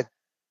 This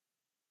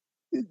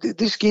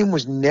game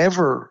was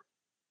never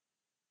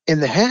in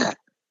the hat.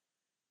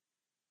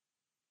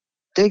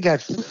 They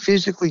got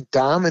physically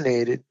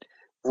dominated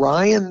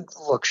Ryan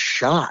looked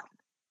shot,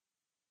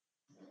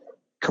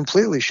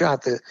 completely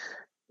shot. The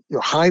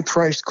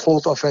high-priced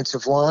Colt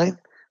offensive line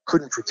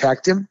couldn't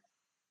protect him.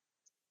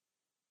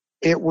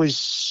 It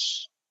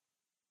was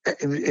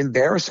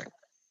embarrassing,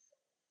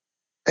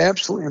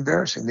 absolutely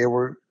embarrassing.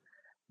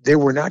 They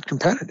were not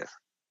competitive.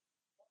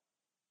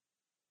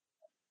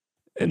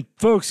 And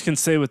folks can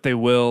say what they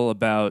will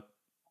about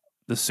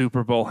the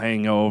Super Bowl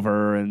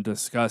hangover and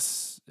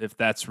discuss if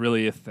that's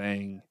really a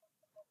thing.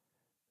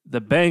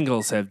 The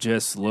Bengals have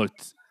just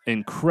looked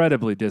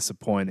incredibly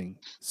disappointing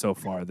so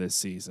far this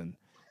season.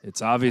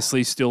 It's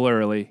obviously still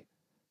early,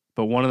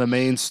 but one of the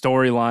main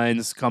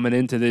storylines coming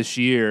into this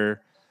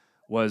year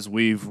was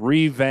we've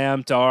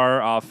revamped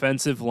our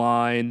offensive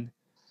line.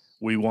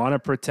 We want to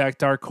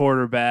protect our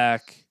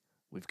quarterback.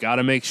 We've got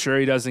to make sure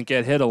he doesn't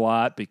get hit a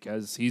lot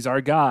because he's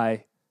our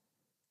guy.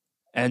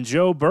 And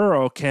Joe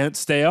Burrow can't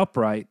stay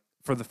upright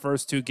for the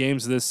first 2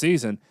 games of this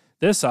season.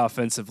 This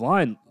offensive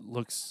line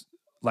looks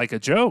like a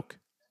joke.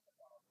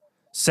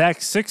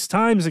 Sacked 6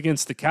 times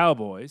against the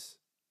Cowboys.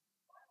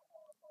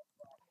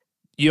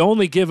 You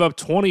only give up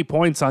 20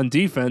 points on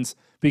defense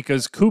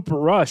because Cooper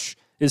Rush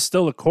is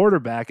still a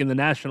quarterback in the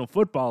National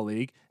Football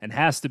League and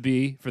has to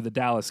be for the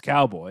Dallas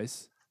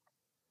Cowboys.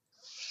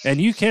 And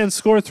you can't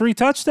score 3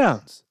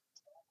 touchdowns.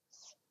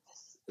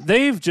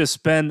 They've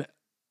just been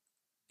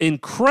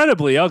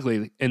incredibly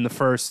ugly in the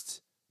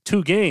first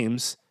 2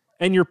 games,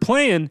 and you're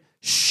playing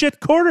shit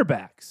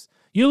quarterbacks.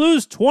 You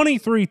lose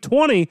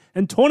 23-20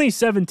 and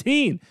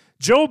 2017.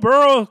 Joe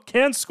Burrow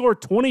can't score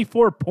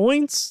 24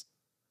 points?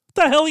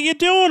 What the hell are you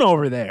doing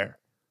over there?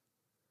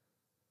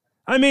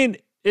 I mean,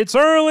 it's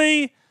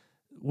early.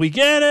 We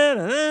get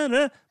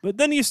it. But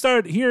then you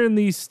start hearing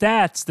these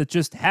stats that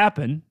just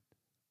happen,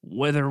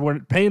 whether we're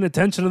paying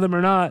attention to them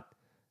or not.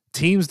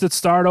 Teams that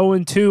start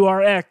 0-2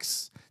 are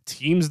X.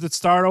 Teams that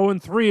start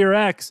 0-3 are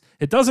X.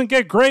 It doesn't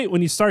get great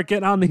when you start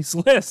getting on these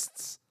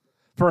lists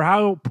for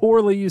how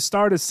poorly you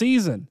start a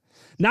season.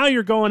 Now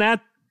you're going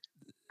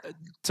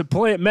to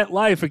play at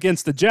MetLife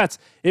against the Jets.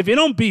 If you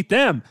don't beat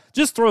them,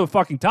 just throw the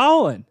fucking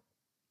towel in.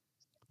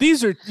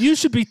 You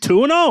should be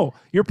 2-0.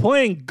 You're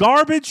playing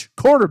garbage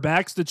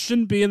quarterbacks that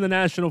shouldn't be in the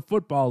National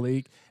Football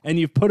League, and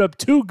you've put up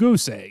 2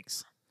 goose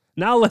eggs.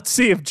 Now let's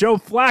see if Joe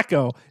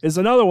Flacco is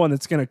another one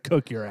that's going to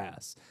cook your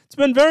ass. It's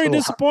been very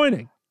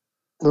disappointing.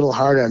 A little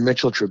hard on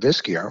Mitchell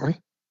Trubisky, aren't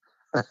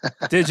we?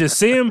 Did you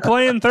see him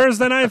playing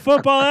Thursday Night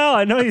Football, Al?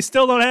 I know you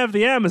still don't have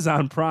the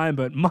Amazon Prime,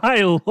 but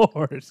my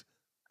Lord,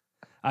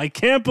 I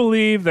can't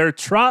believe they're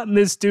trotting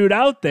this dude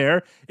out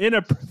there in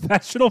a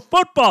professional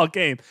football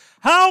game.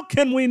 How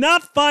can we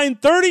not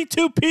find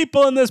 32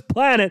 people on this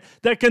planet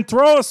that can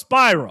throw a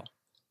spiral?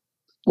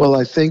 Well,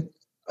 I think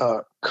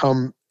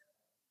come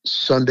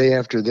Sunday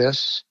after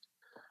this,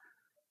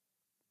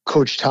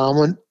 Coach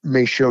Tomlin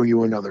may show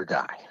you another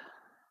guy.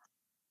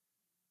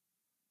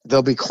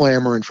 They'll be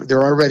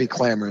they're already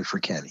clamoring for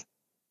Kenny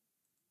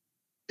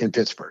in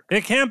Pittsburgh.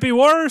 It can't be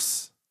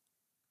worse.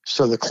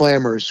 So the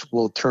clamors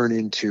will turn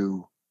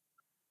into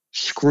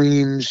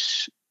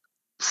screams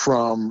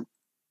from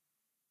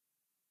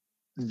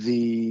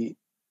the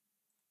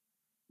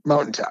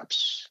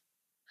mountaintops.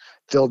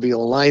 They'll be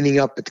lining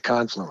up at the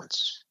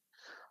confluence.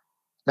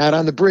 Not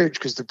on the bridge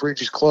because the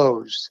bridge is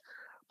closed,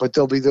 but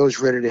there'll be those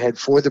ready to head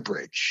for the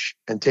bridge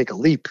and take a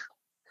leap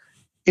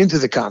into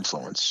the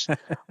confluence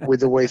with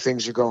the way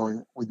things are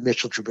going with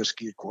Mitchell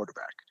Trubisky at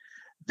quarterback.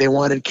 They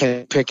wanted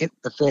Kenny Pickett,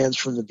 the fans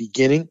from the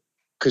beginning,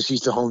 because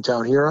he's the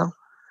hometown hero.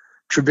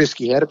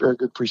 Trubisky had a very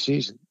good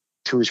preseason.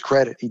 To his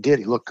credit, he did.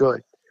 He looked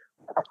good.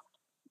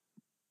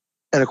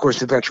 And, of course,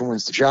 the veteran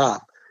wins the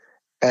job.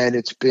 And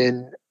it's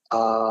been,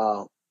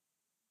 how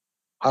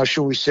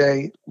shall we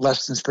say,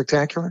 less than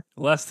spectacular?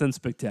 Less than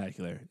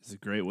spectacular is a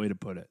great way to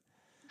put it.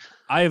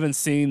 I haven't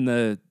seen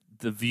the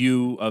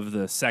view of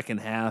the second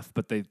half,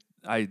 but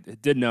I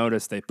did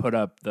notice they put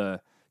up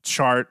the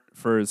chart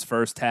for his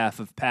first half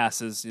of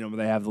passes, where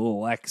they have the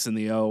little X and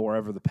the O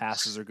wherever the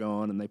passes are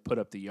going, and they put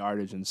up the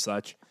yardage and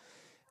such.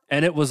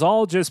 And it was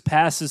all just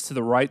passes to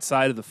the right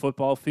side of the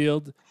football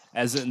field,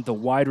 as in the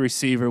wide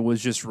receiver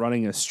was just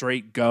running a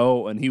straight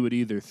go, and he would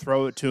either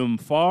throw it to him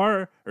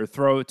far or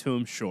throw it to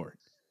him short.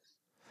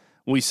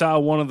 We saw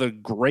one of the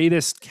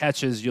greatest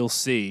catches you'll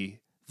see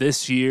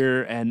this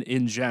year and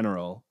in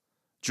general.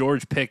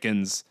 George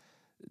Pickens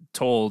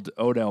told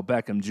Odell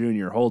Beckham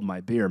Jr., "Hold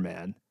my beer,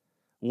 man."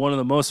 One of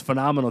the most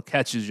phenomenal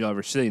catches you'll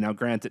ever see. Now,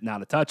 granted,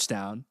 not a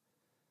touchdown,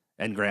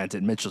 and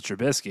granted, Mitchell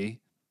Trubisky,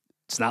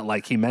 it's not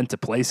like he meant to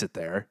place it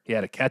there. He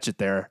had to catch it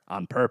there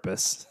on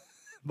purpose.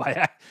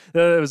 It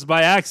was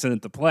by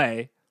accident, the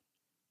play.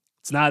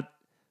 It's not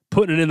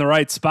putting it in the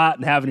right spot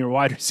and having your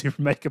wide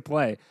receiver make a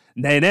play.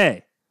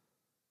 Nay.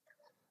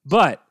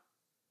 But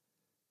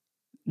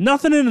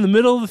nothing in the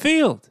middle of the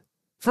field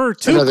for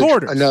two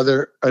quarters.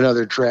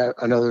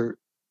 Another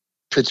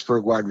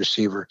Pittsburgh wide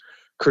receiver,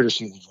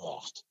 courtesy of the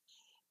draft.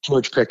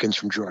 George Pickens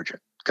from Georgia.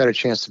 Got a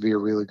chance to be a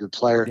really good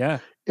player. Yeah.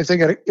 If they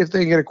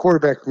get a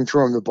quarterback who can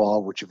throw him the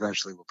ball, which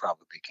eventually will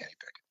probably be Kenny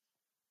Pickett.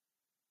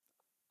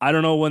 I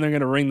don't know when they're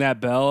going to ring that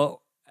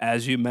bell.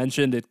 As you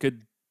mentioned, it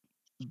could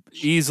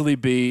easily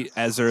be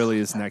as early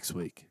as next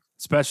week,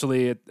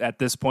 especially at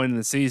this point in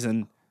the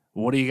season.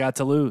 What do you got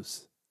to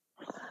lose?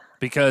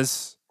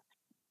 Because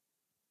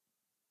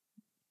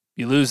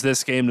you lose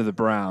this game to the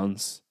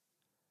Browns,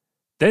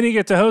 then you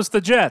get to host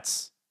the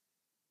Jets.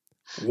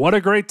 What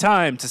a great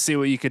time to see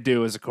what you could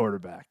do as a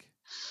quarterback.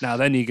 Now,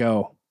 then you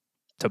go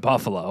to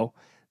Buffalo.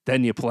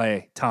 Then you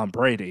play Tom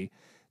Brady.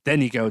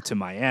 Then you go to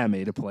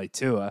Miami to play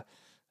Tua.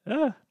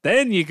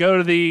 Then you go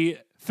to the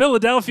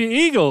Philadelphia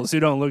Eagles, who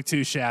don't look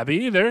too shabby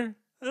either.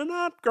 They're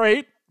not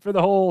great for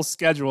the whole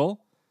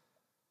schedule.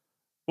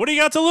 What do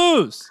you got to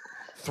lose?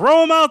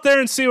 Throw them out there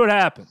and see what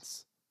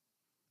happens.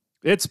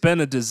 It's been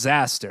a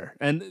disaster.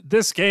 And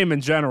this game in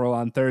general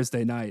on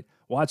Thursday night,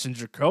 watching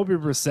Jacoby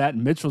Brissett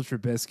and Mitchell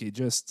Trubisky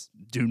just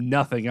do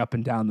nothing up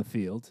and down the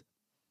field.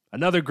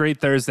 Another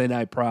great Thursday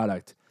night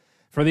product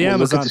for the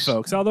Amazon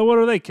folks. Although, what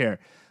do they care?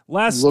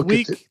 Last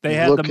week, they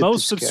had the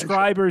most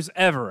subscribers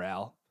ever,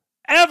 Al.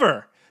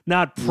 Ever.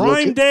 Not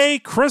Prime Day,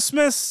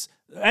 Christmas,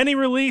 any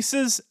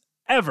releases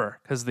ever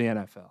because of the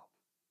NFL.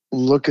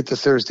 Look at the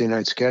Thursday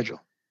night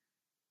schedule.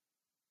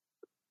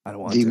 I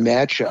don't want the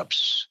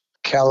matchups,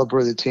 caliber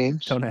of the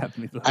teams. Don't have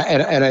me.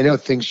 And I know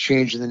things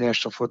change in the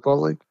National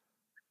Football League,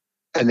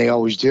 and they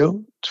always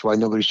do. That's why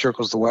nobody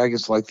circles the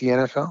wagons like the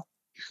NFL.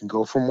 You can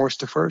go from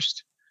worst to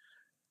first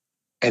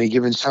any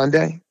given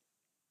Sunday.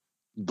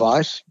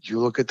 But you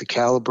look at the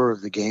caliber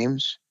of the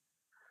games,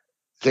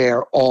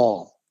 they're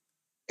all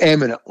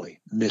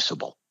eminently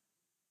missable.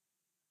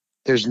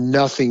 There's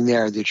nothing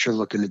there that you're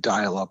looking to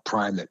dial up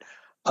prime it,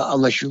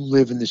 unless you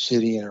live in the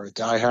city and are a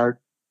diehard,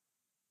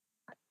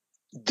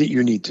 that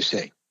you need to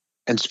see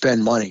and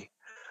spend money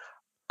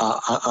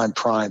on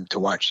prime to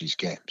watch these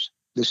games.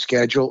 The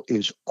schedule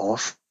is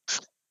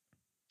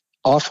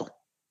awful.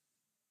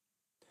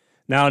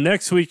 Now,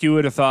 next week you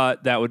would have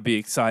thought that would be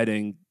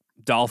exciting.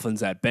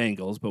 Dolphins at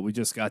Bengals, but we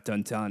just got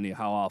done telling you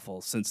how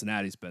awful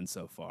Cincinnati's been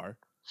so far.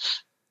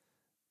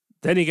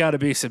 Then you got to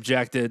be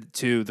subjected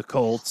to the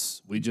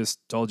Colts. We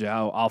just told you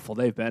how awful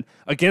they've been.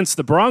 Against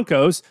the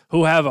Broncos,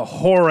 who have a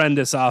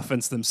horrendous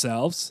offense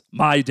themselves.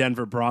 My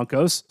Denver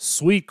Broncos.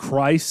 Sweet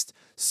Christ.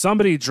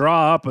 Somebody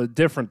draw up a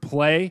different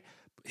play.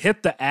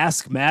 Hit the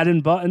Ask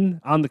Madden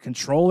button on the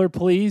controller,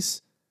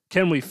 please.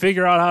 Can we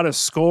figure out how to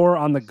score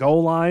on the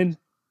goal line?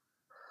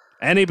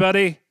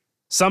 Anybody?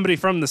 Somebody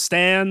from the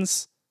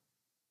stands?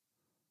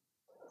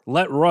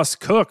 Let Russ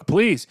cook,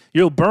 please.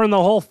 You'll burn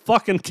the whole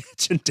fucking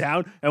kitchen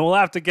down, and we'll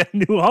have to get a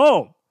new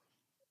home.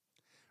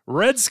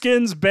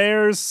 Redskins,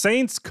 Bears,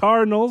 Saints,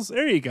 Cardinals.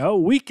 There you go.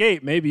 Week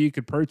 8. Maybe you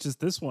could purchase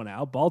this one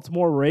out.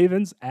 Baltimore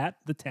Ravens at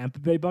the Tampa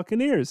Bay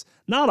Buccaneers.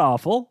 Not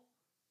awful.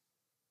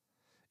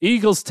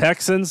 Eagles,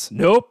 Texans.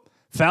 Nope.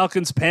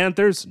 Falcons,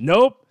 Panthers.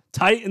 Nope.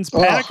 Titans,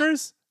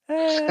 Packers.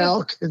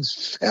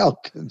 Falcons,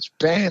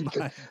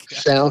 Panthers.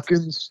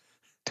 Falcons,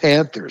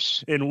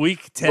 Panthers. In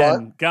week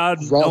 10, God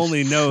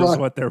only knows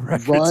what their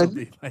records will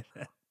be by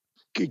then.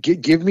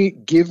 Give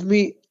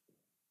me,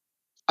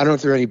 I don't know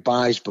if there are any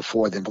buys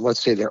before them, but let's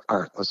say there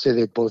aren't. Let's say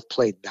they both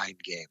played 9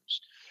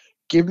 games.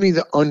 Give me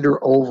the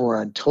under-over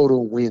on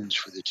total wins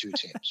for the two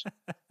teams.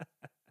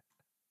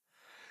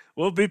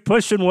 We'll be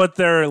pushing what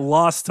their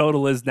loss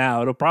total is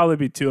now. It'll probably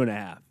be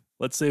 2.5.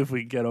 Let's see if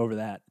we can get over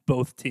that.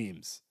 Both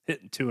teams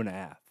hitting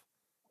 2.5.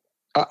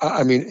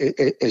 I mean,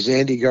 as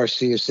Andy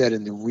Garcia said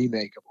in the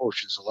remake of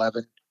Ocean's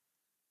 11,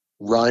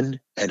 run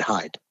and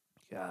hide.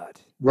 God.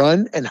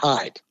 Run and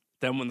hide.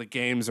 Then when the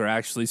games are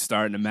actually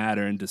starting to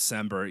matter in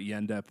December, you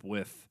end up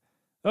with,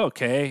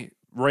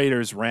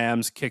 Raiders,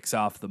 Rams kicks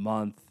off the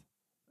month.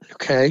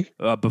 Okay.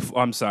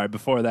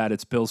 Before that,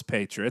 it's Bills,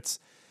 Patriots.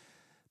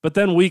 But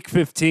then week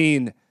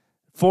 15,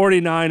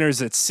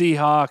 49ers at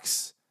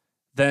Seahawks.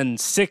 Then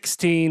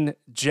 16,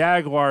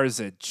 Jaguars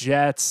at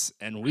Jets,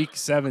 and week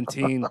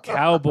 17,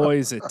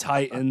 Cowboys at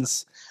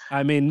Titans.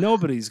 I mean,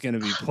 nobody's going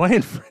to be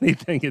playing for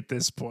anything at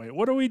this point.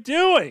 What are we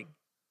doing?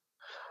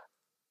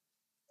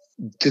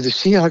 Do the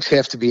Seahawks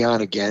have to be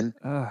on again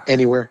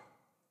anywhere?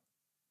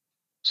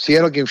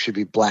 Seattle game should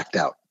be blacked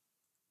out.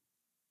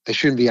 They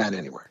shouldn't be on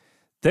anywhere.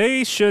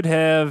 They should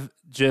have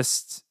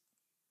just,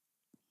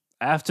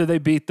 after they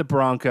beat the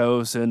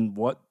Broncos and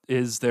what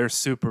is their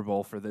Super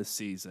Bowl for this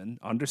season,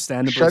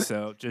 understandably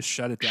so, just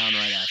shut it down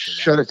right after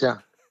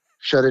that.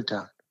 Shut it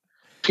down.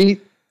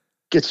 Pete,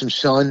 get some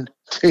sun,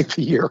 take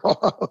the year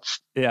off.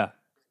 Yeah.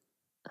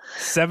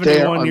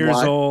 71 years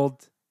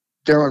old.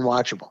 They're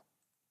unwatchable.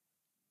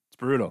 It's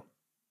brutal.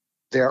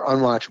 They're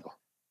unwatchable.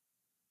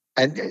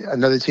 And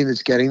another team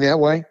that's getting that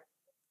way,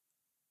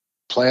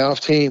 playoff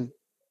team,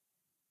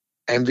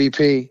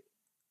 MVP,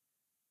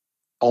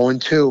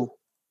 0-2.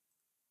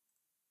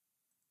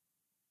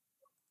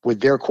 With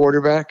their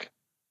quarterback,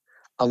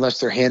 unless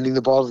they're handing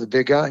the ball to the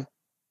big guy,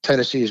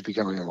 Tennessee is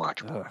becoming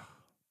unwatchable.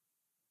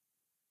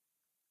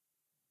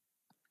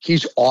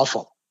 He's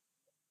awful.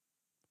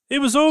 It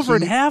was over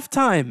at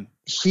halftime.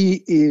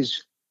 He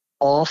is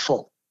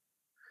awful.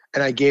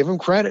 And I gave him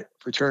credit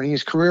for turning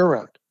his career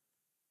around.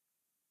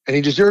 And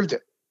he deserved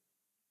it.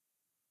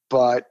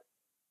 But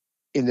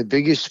in the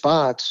biggest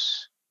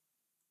spots,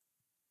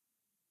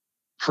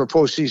 for a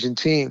postseason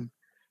team,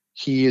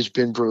 he has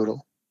been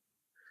brutal.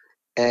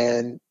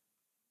 And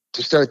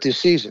to start this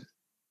season,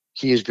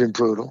 he has been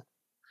brutal.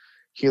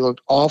 He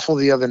looked awful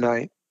the other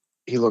night.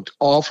 He looked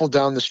awful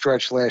down the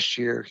stretch last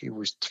year. He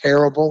was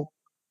terrible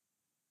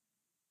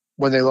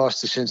when they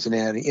lost to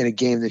Cincinnati in a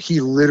game that he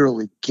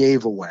literally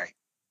gave away.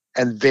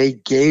 And they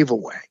gave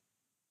away.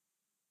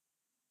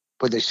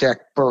 But they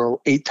sacked Burrow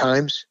 8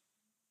 times,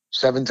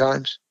 7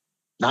 times,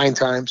 9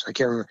 times. I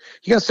can't remember.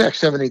 He got sacked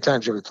 7, 8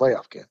 times every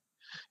playoff game.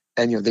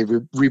 And, they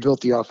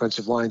rebuilt the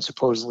offensive line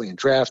supposedly and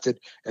drafted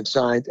and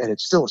signed, and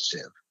it's still a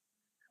sieve.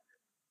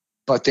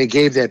 But they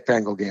gave that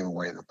Bengal game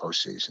away in the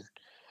postseason.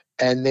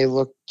 And they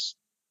looked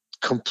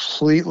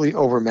completely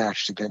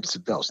overmatched against the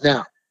Bills.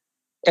 Now,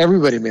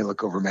 everybody may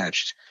look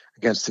overmatched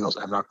against the Bills.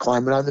 I'm not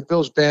climbing on the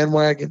Bills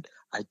bandwagon.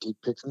 I did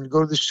pick them to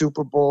go to the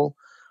Super Bowl.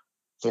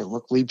 They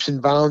look leaps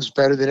and bounds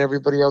better than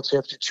everybody else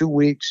after 2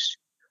 weeks.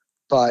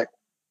 But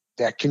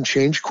that can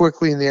change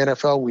quickly in the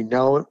NFL. We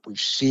know it. We've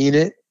seen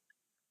it.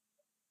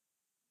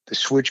 The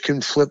switch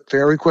can flip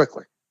very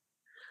quickly,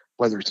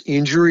 whether it's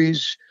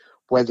injuries,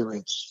 whether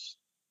it's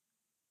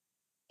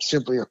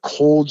simply a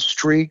cold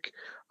streak,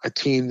 a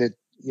team that,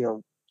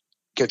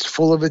 gets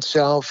full of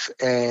itself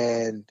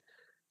and,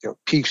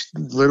 peaks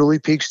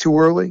too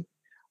early.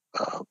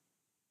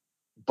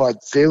 But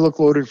they look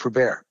loaded for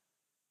bear.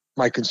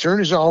 My concern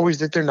is always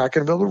that they're not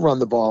going to be able to run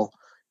the ball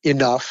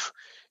enough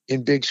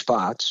in big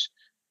spots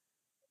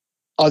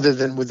other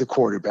than with the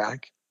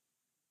quarterback.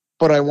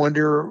 But I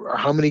wonder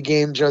how many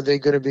games are they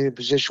going to be in a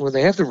position where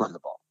they have to run the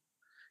ball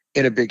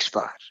in a big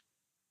spot,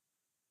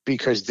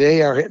 because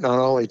they are hitting on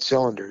all 8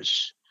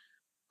 cylinders.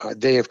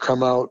 They have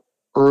come out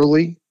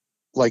early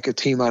like a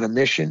team on a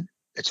mission.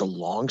 It's a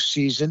long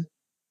season,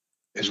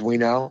 as we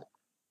know.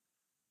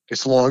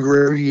 It's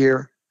longer every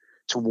year.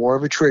 It's a war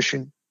of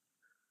attrition.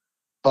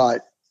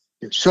 But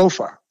so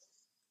far,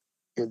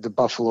 the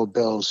Buffalo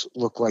Bills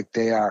look like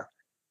they are,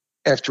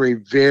 after a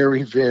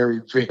very,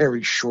 very,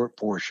 very short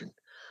portion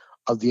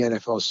of the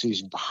NFL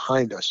season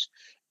behind us,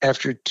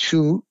 after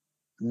 2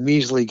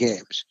 measly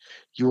games,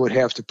 you would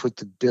have to put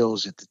the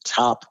Bills at the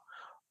top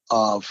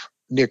of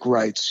Nick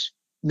Wright's,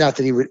 not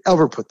that he would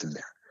ever put them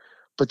there,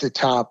 but the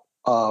top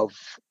of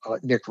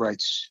Nick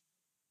Wright's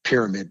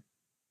pyramid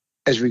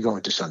as we go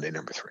into Sunday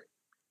number 3.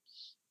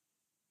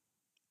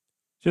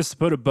 Just to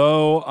put a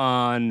bow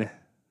on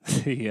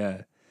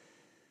the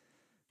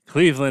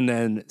Cleveland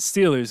and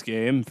Steelers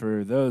game,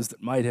 for those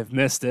that might have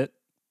missed it,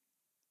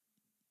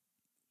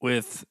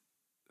 with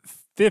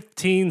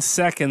 15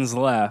 seconds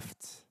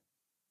left,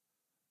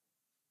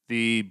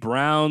 the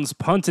Browns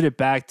punted it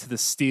back to the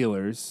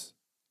Steelers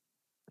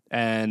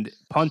and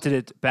punted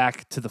it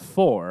back to the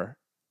 4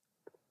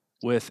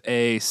 with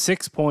a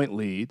 6-point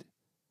lead.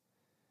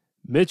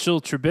 Mitchell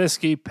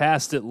Trubisky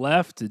passed it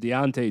left to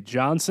Deontay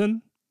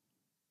Johnson.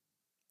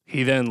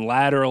 He then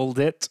lateraled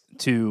it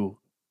to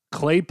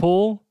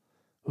Claypool,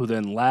 who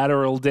then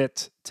lateraled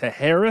it to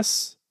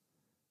Harris.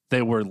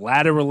 They were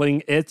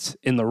lateraling it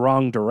in the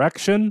wrong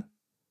direction.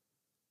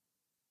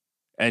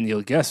 And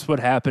you'll guess what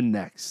happened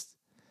next.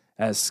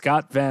 As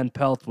Scott Van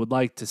Pelt would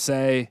like to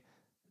say,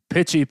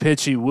 pitchy,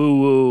 pitchy,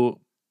 woo-woo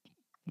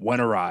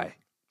went awry.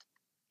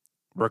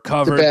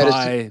 Recovered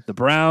by the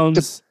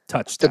Browns,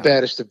 touchdown. The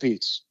baddest of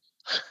beats.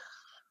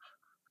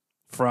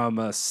 From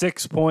a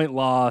 6-point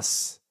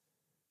loss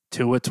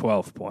to a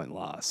 12-point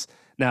loss.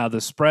 Now,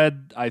 the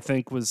spread, I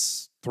think,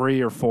 was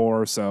 3 or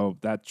 4, so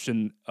that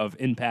shouldn't have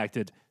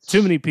impacted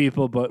too many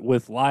people. But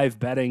with live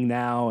betting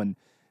now and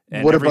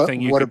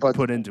everything you could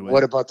put into it.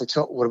 What about the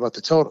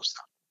totals?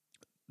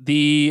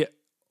 The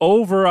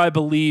over, I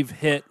believe,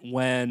 hit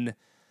when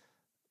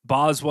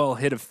Boswell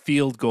hit a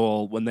field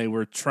goal when they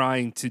were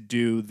trying to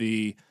do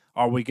the,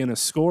 are we going to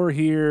score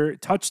here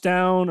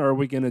touchdown, or are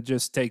we going to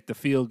just take the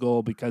field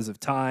goal because of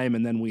time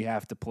and then we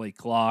have to play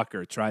clock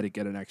or try to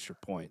get an extra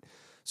point?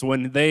 So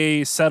when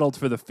they settled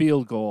for the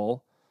field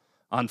goal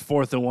on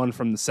 4th and 1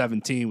 from the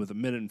 17 with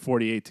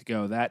 1:48 to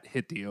go, that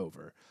hit the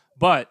over.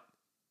 But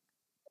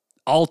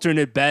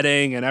alternate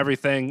betting and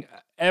everything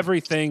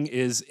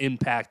is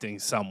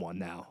impacting someone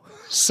now.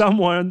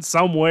 Someone,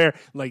 somewhere,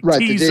 like right,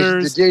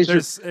 teasers.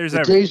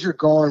 The days are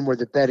gone where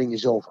the betting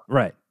is over.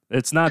 Right.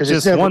 It's not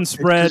just one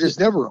spread. It's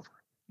never over.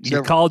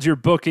 You called your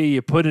bookie,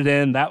 you put it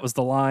in, that was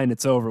the line,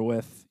 it's over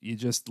with. You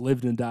just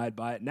lived and died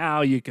by it.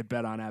 Now you could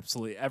bet on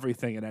absolutely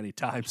everything at any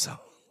time. So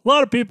a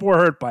lot of people were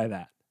hurt by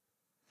that.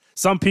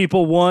 Some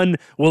people won,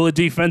 will a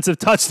defensive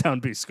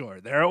touchdown be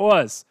scored? There it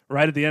was,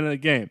 right at the end of the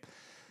game.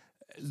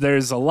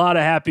 There's a lot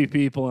of happy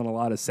people and a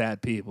lot of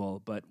sad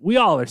people, but we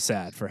all are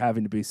sad for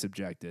having to be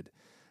subjected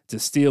to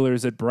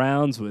Steelers at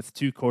Browns with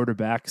 2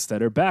 quarterbacks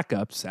that are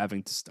backups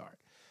having to start.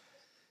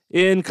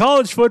 In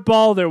college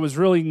football, there was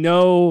really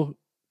no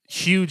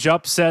huge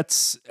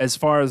upsets as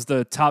far as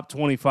the top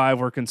 25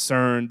 were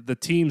concerned. The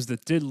teams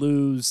that did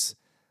lose,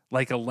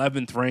 like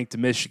 11th ranked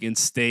Michigan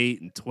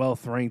State and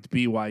 12th ranked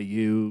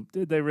BYU,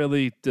 did they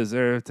really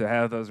deserve to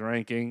have those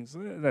rankings?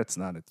 That's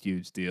not a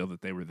huge deal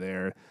that they were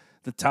there.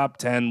 The top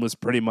 10 was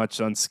pretty much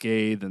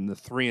unscathed, and the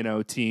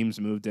 3-0 teams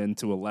moved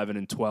into 11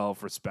 and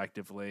 12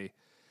 respectively.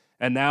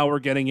 And now we're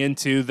getting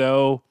into,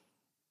 though,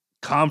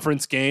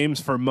 conference games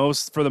for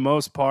the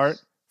most part,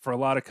 for a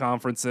lot of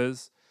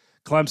conferences.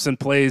 Clemson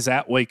plays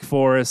at Wake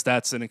Forest.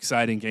 That's an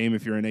exciting game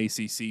if you're an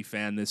ACC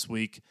fan this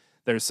week.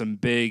 There's some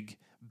big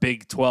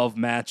Big 12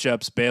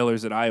 matchups.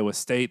 Baylor's at Iowa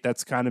State.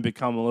 That's kind of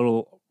become a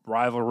little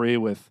rivalry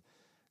with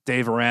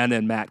Dave Aranda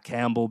and Matt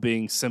Campbell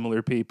being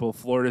similar people.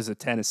 Florida's at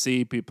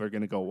Tennessee. People are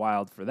going to go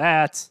wild for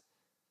that.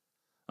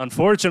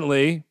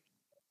 Unfortunately,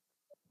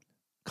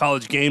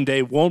 College Game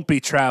Day won't be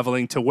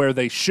traveling to where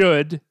they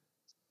should,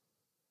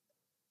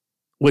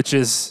 which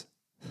is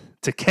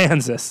to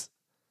Kansas,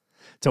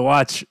 to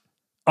watch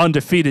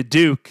undefeated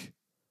Duke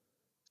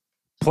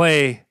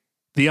play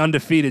the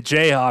undefeated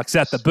Jayhawks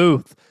at the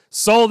booth.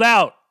 Sold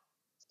out.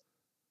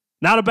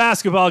 Not a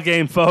basketball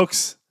game,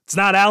 folks. It's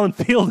not Allen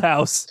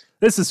Fieldhouse.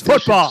 This is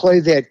football. They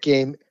should play that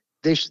game.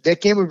 That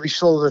game would be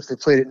sold if they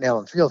played it in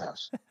Allen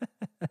Fieldhouse.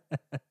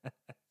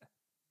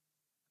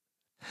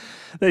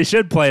 They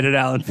should play it at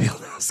Allen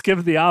Fieldhouse.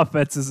 Give the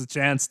offenses a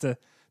chance to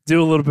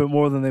do a little bit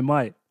more than they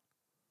might.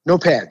 No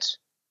pads.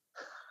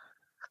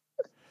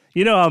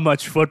 You know how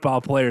much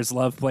football players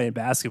love playing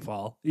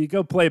basketball. You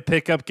go play a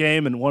pickup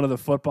game and one of the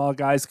football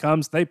guys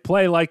comes, they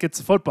play like it's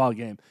a football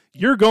game.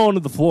 You're going to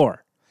the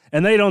floor,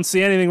 and they don't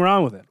see anything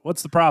wrong with it.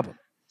 What's the problem?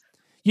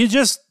 You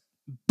just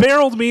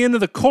barreled me into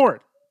the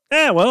court.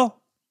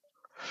 Well,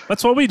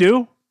 that's what we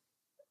do.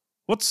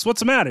 What's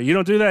the matter? You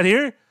don't do that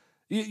here?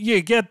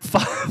 You get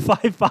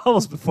five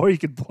fouls before you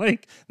can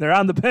blink. They're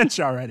on the bench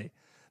already.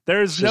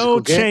 There's Physical no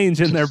game.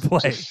 change in their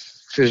play.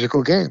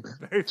 Physical game.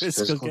 Very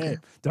physical game.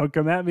 Don't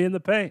come at me in the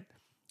paint.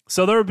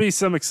 So there will be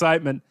some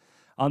excitement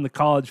on the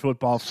college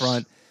football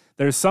front.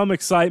 There's some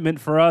excitement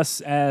for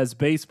us as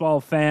baseball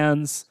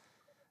fans,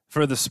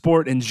 for the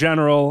sport in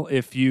general.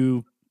 If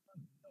you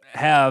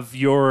have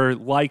your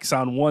likes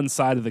on one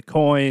side of the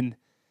coin,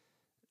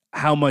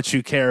 how much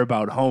you care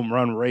about home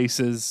run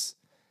races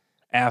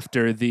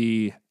after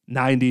the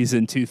 90s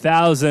and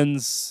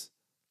 2000s,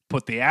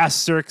 put the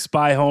asterisks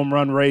by home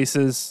run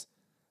races.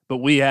 But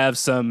we have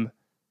some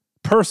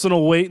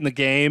personal weight in the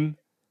game.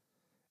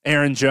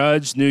 Aaron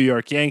Judge, New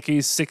York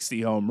Yankees,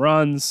 60 home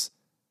runs,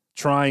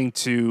 trying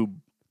to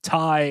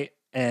tie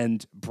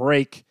and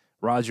break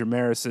Roger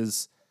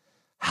Maris's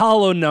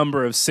hollow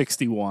number of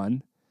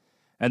 61.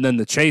 And then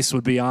the chase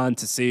would be on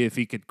to see if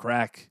he could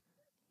crack.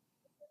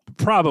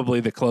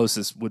 Probably the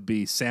closest would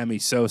be Sammy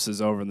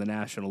Sosa's over in the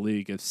National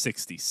League of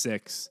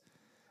 66.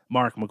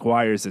 Mark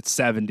McGwire's at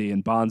 70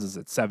 and Bonds is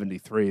at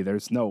 73.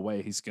 There's no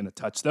way he's going to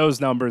touch those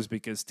numbers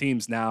because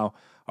teams now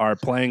are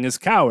playing as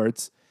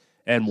cowards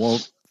and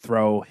won't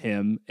throw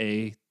him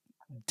a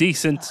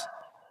decent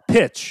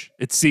pitch,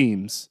 it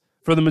seems,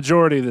 for the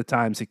majority of the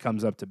times he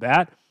comes up to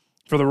bat.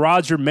 For the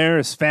Roger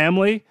Maris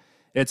family,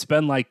 it's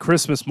been like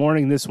Christmas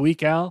morning this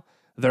week, Al.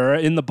 They're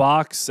in the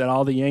box at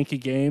all the Yankee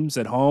games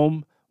at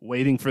home,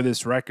 waiting for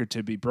this record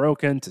to be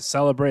broken, to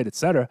celebrate,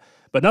 etc.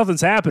 But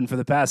nothing's happened for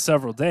the past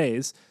several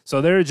days,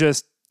 so they're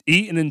just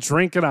eating and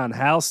drinking on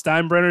Hal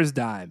Steinbrenner's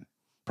dime.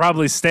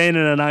 Probably staying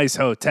in a nice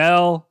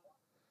hotel.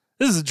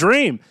 This is a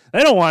dream.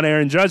 They don't want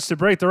Aaron Judge to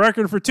break the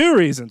record for two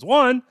reasons.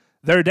 One,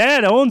 their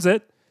dad owns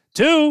it.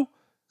 Two,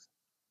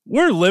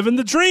 we're living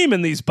the dream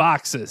in these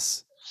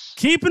boxes.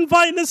 Keep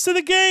inviting us to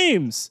the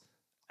games.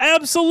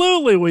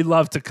 Absolutely, we'd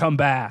love to come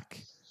back.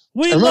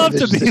 We love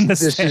to be in the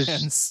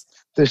stands.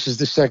 This is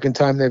the second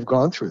time they've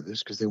gone through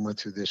this because they went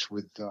through this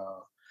with the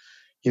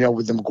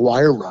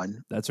McGwire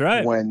run. That's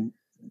right. When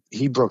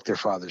he broke their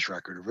father's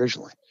record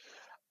originally.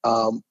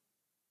 Look,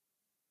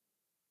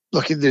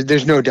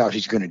 there's no doubt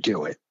he's going to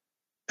do it.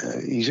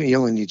 He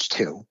only needs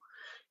two.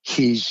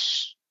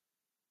 He's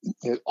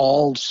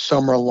all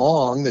summer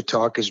long. The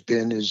talk has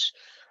been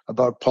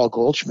about Paul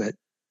Goldschmidt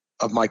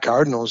of my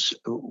Cardinals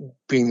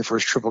being the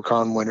first Triple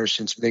Crown winner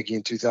since Mickey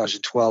in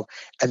 2012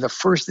 and the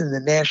first in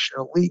the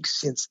National League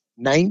since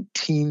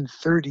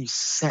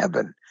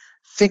 1937.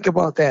 Think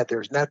about that.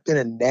 There's not been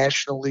a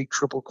National League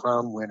Triple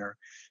Crown winner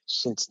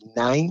since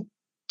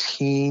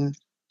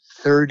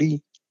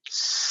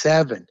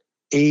 1937.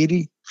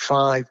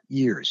 85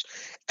 years.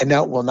 And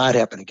that will not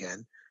happen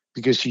again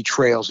because he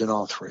trails in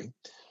all three.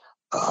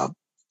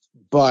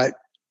 But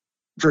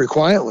very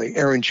quietly,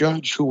 Aaron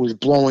Judge, who was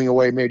blowing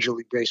away Major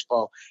League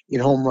Baseball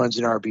in home runs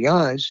and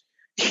RBIs,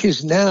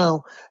 is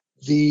now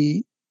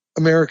the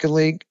American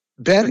League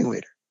batting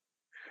leader.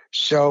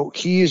 So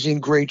he is in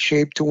great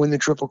shape to win the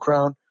Triple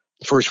Crown.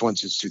 The first one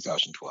since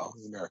 2012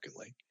 in the American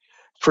League.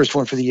 First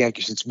one for the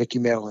Yankees since Mickey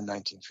Mantle in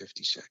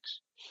 1956.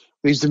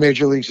 Leads the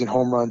major leagues in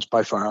home runs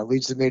by far.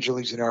 Leads the major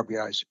leagues in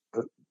RBIs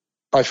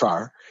by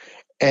far.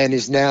 And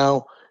is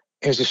now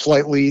has a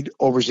slight lead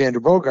over Xander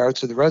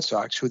Bogaerts of the Red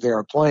Sox, who they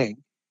are playing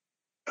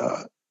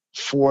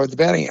for the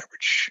batting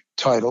average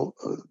title,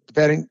 the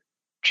batting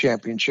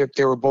championship.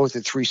 They were both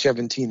at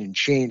 317 and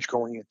change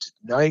going into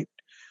tonight.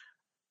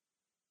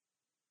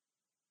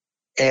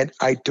 And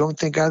I don't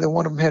think either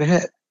one of them had a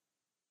hit.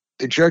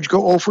 Did Judge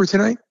go 0 for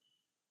tonight?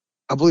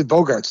 I believe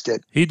Bogaerts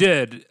did. He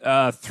did.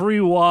 3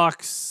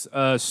 walks,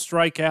 a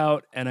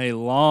strikeout, and a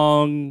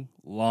long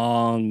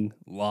long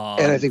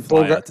And I think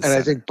fly out to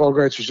center.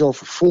 Bogaerts was 0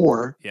 for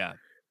 4. Yeah.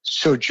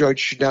 So Judge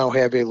should now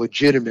have a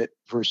legitimate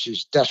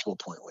versus decimal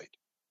point lead.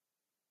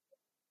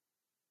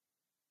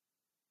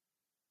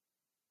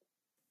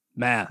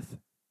 Math.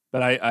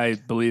 But I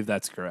believe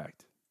that's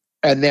correct.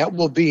 And that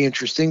will be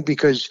interesting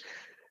because,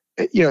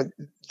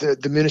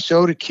 the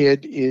Minnesota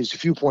kid is a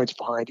few points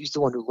behind. He's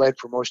the one who led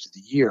for most of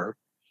the year.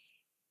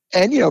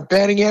 And,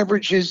 batting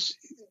averages,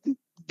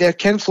 that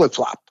can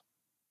flip-flop.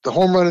 The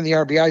home run and the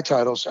RBI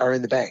titles are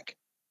in the bank.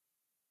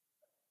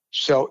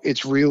 So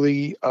it's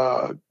really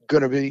going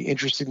to be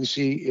interesting to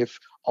see if,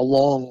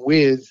 along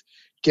with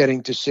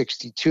getting to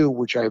 62,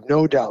 which I have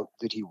no doubt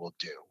that he will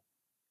do,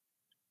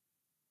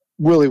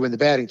 really win the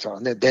batting title.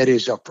 And that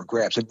is up for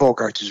grabs. And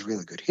Bogaerts is a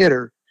really good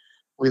hitter,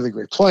 really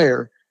great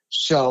player.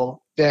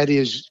 So that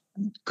is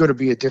going to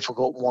be a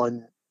difficult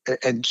one,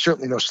 and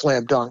certainly no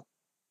slam dunk,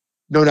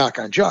 no knock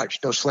on Judge,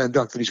 no slam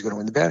dunk that he's going to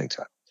win the batting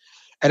title.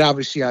 And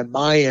obviously on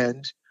my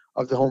end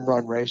of the home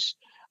run race,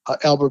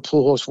 Albert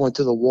Pujols went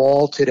to the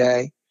wall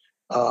today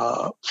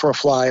for a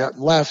fly out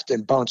and left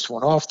and bounced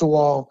one off the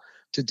wall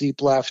to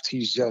deep left.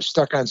 He's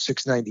stuck on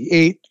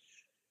 698.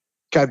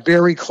 Got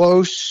very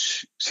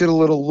close, hit a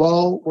little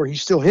low where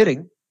he's still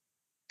hitting.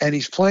 And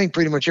he's playing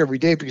pretty much every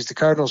day because the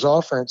Cardinals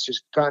offense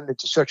has gotten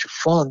into such a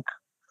funk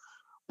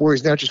where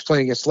he's not just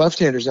playing against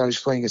left-handers, now he's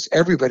playing against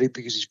everybody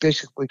because he's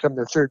basically become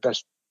their third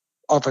best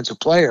offensive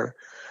player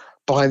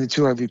behind the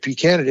two MVP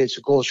candidates,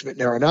 Goldschmidt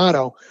and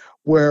Arenado,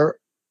 where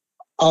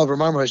Oliver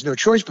Marmol has no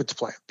choice but to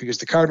play because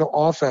the Cardinal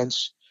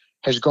offense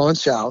has gone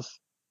south.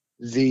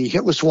 The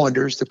hitless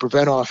wonders, the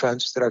prevent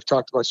offense that I've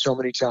talked about so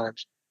many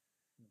times,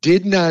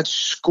 did not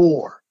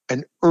score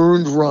an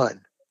earned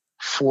run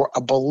for, I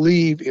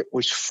believe it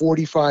was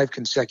 45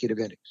 consecutive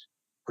innings.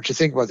 What you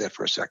think about that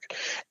for a second?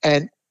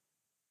 And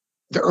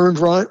the earned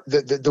run,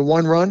 the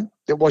one run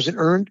that wasn't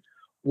earned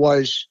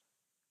was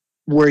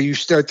where you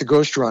start the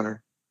ghost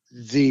runner,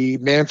 the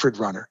Manfred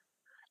runner,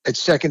 at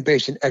second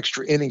base in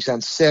extra innings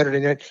on Saturday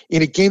night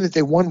in a game that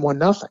they won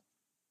 1-0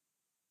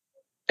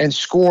 and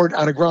scored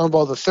on a ground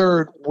ball to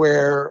third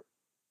where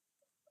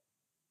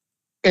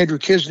Andrew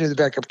Kisner, the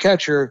backup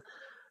catcher,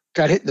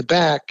 got hit in the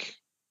back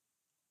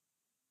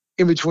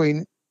in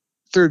between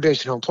third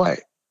base and home plate.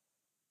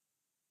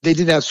 They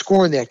did not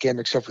score in that game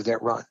except for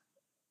that run.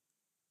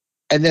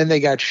 And then they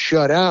got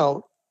shut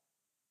out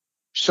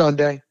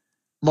Sunday,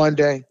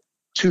 Monday,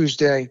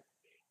 Tuesday,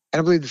 and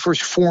I believe the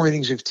first 4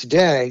 innings of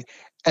today,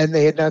 and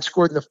they had not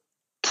scored in the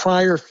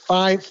prior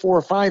 4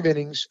 or 5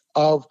 innings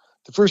of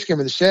the first game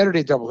of the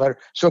Saturday doubleheader.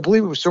 So I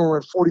believe it was somewhere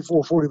around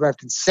 44, 45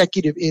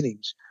 consecutive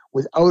innings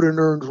without an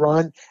earned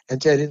run,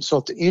 and to add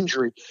insult to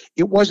injury.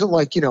 It wasn't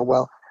like,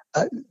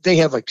 they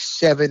have like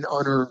 7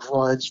 unearned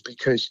runs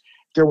because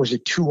there was a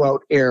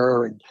 2-out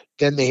error, and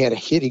then they had a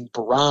hitting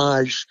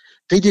barrage.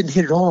 They didn't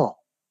hit at all.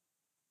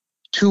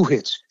 2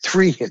 hits,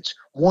 3 hits,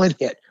 1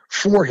 hit,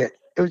 4 hit.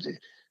 It was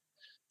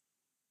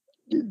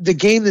the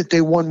game that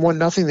they won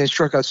 1-0. They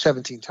struck out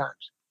 17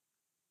 times.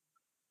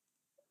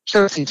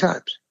 17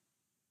 times.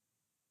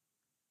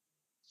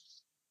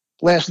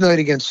 Last night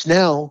against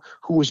Snell,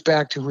 who was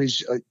back to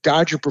his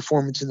Dodger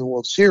performance in the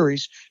World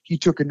Series, he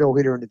took a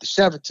no-hitter into the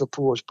 7th till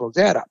Pujols broke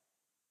that up.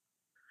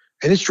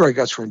 And his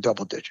strikeouts were in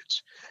double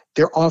digits.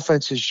 Their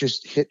offense has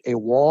just hit a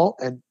wall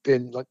and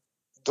been like,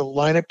 the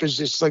lineup is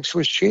just like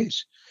Swiss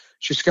cheese.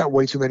 It's just got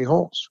way too many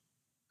holes.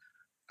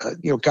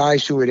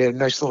 Guys who had a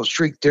nice little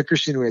streak,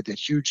 Dickerson, who had that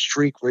huge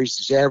streak, raised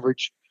his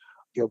average,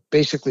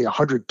 basically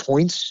 100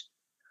 points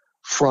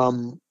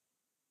from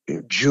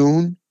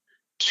June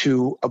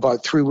to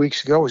about 3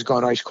 weeks ago, has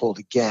gone ice cold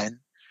again.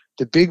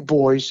 The big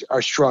boys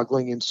are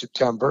struggling in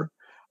September.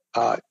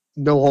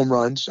 No home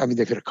runs. I mean,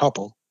 they've hit a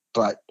couple,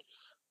 but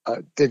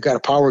they've got a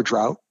power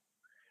drought.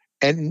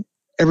 And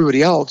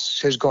everybody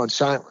else has gone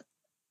silent.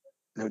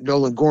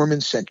 Nolan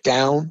Gorman sent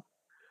down.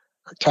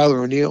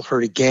 Tyler O'Neill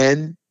hurt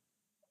again.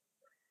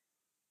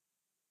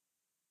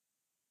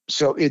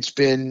 So it's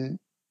been,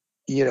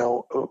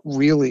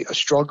 really a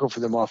struggle for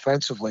them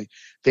offensively.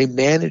 They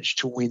managed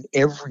to win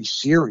every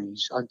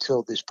series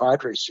until this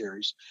Padres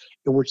series,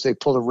 in which they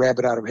pulled a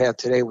rabbit out of hat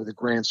today with a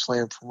grand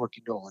slam from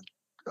rookie Nolan.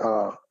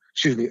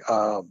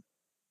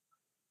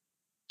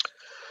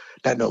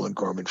 Not Nolan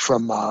Gorman,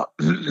 from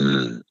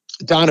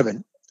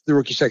Donovan, the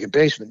rookie second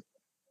baseman,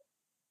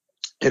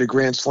 hit a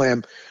grand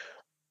slam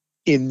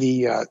in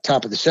the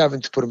top of the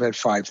 7th to put him at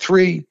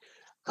 5-3.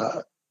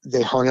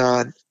 They hung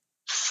on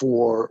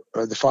for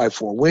the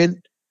 5-4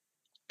 win,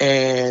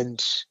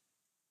 and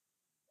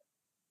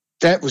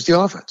that was the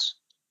offense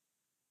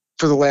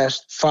for the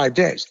last 5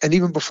 days. And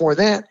even before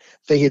that,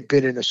 they had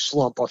been in a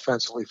slump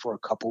offensively for a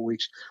couple of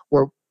weeks,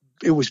 where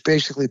it was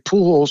basically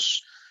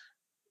Pujols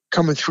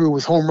coming through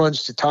with home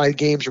runs to tie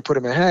games or put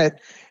them ahead,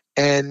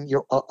 and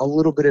a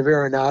little bit of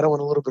Arenado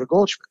and a little bit of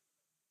Goldschmidt,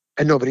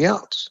 and nobody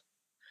else.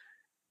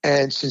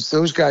 And since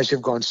those guys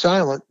have gone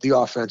silent, the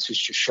offense has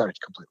just shut it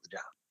completely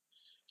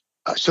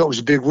down. So it was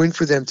a big win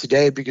for them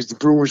today because the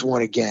Brewers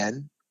won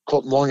again.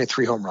 Colton Long had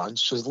 3 home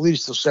runs, so the lead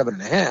is still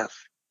 7.5.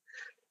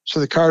 So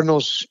the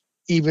Cardinals,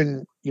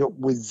 even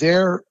with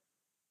their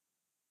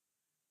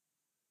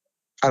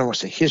I don't want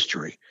to say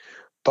history,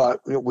 but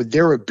with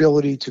their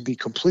ability to be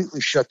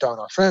completely shut down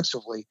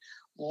offensively,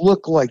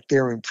 look like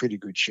they're in pretty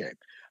good shape.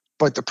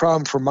 But the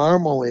problem for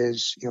Marmol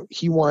is,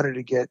 he wanted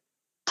to get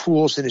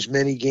Pujols in as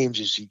many games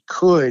as he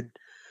could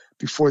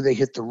before they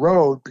hit the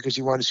road because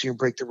he wanted to see him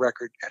break the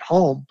record at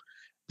home.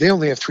 They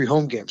only have 3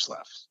 home games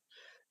left.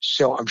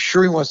 So I'm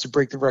sure he wants to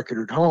break the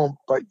record at home,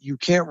 but you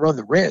can't run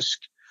the risk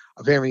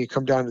of having it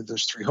come down to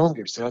those 3 home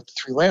games. They're not the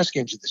 3 last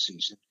games of the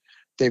season.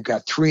 They've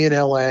got 3 in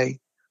L.A.,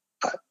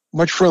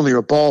 much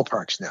friendlier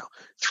ballparks now.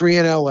 3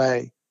 in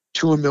L.A.,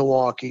 2 in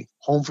Milwaukee,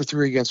 home for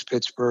 3 against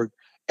Pittsburgh,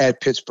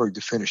 at Pittsburgh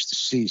to finish the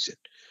season.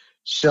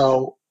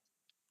 So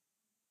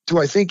do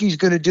I think he's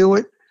going to do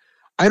it?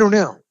 I don't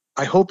know.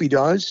 I hope he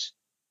does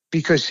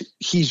because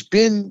he's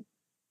been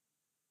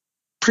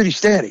pretty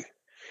steady.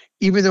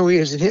 Even though he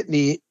hasn't hit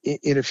me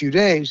in a few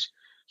days,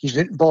 he's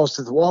been hitting balls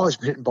to the wall. He's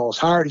been hitting balls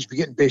hard. He's been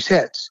getting base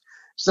hits.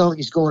 It's not like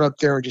he's going up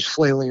there and just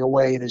flailing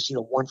away in his,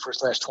 1 for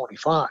his last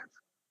 25.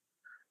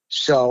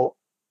 So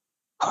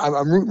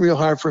I'm rooting real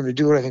hard for him to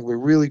do it. I think we're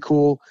really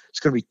cool. It's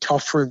going to be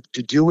tough for him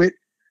to do it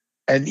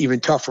and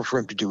even tougher for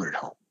him to do it at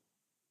home.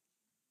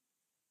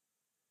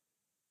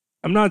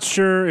 I'm not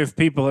sure if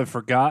people have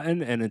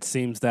forgotten, and it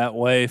seems that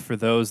way for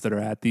those that are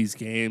at these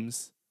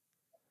games.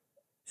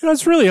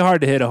 It's really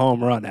hard to hit a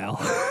home run, Al.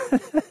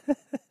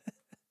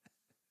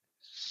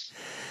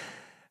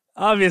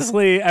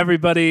 Obviously,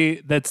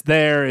 everybody that's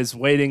there is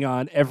waiting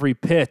on every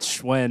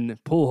pitch when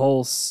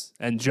Pujols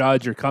and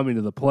Judge are coming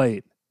to the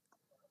plate.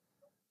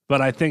 But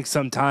I think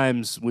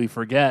sometimes we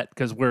forget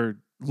because we're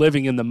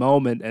living in the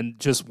moment and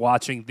just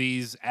watching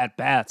these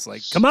at-bats.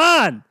 Like, come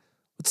on!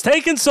 It's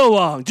taking so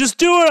long. Just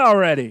do it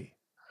already.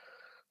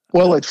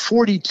 Well, at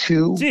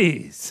 42,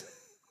 jeez,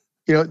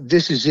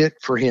 this is it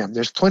for him.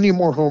 There's plenty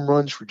more home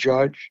runs for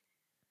Judge.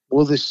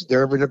 Will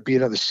there ever be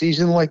another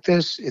season like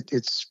this?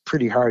 It's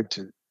pretty hard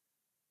to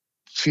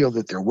feel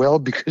that there will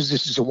because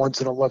this is a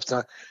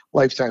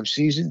once-in-a-lifetime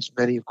season.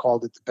 Many have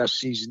called it the best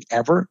season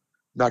ever. I'm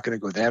not going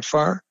to go that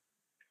far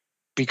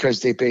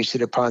because they base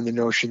it upon the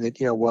notion that,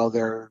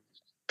 their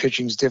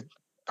pitching's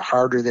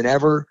harder than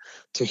ever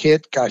to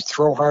hit. Guys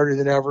throw harder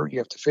than ever. You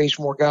have to face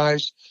more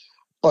guys.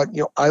 But,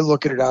 I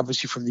look at it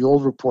obviously from the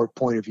old report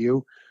point of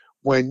view.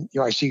 When,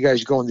 I see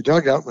guys go in the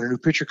dugout, when a new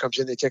pitcher comes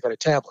in, they take out a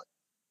tablet.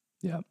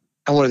 Yeah.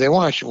 And what are they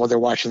watching? Well, they're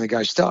watching the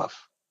guy's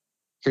stuff.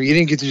 You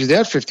didn't get to do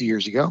that 50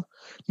 years ago.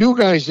 New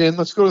guy's in.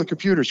 Let's go to the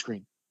computer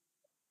screen.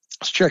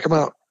 Let's check him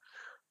out.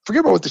 Forget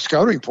about what the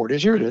scouting report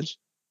is. Here it is.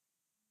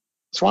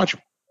 Let's watch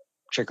him.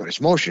 Check out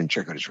his motion.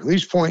 Check out his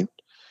release point.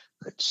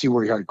 See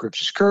where he grips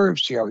his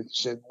curves. See how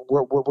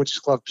what's his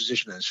glove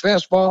position on his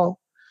fastball.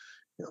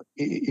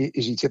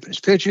 Is he tipping his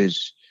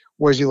pitches?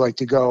 Where does he like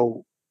to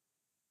go?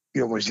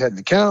 When he's heading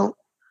the count.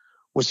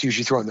 What's he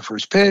usually throwing the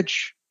first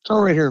pitch? It's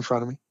all right here in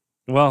front of me.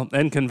 Well,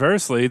 and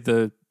conversely,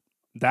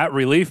 that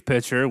relief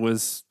pitcher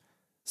was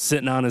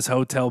sitting on his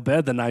hotel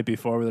bed the night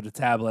before with a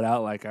tablet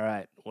out like, all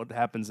right, what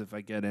happens if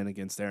I get in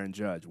against Aaron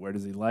Judge? Where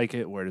does he like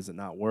it? Where does it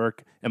not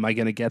work? Am I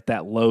going to get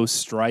that low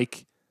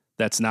strike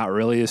that's not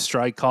really a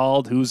strike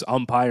called? Who's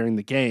umpiring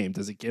the game?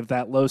 Does it give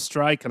that low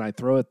strike? Can I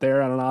throw it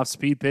there on an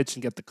off-speed pitch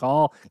and get the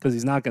call? Because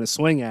he's not going to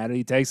swing at it.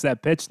 He takes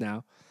that pitch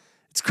now.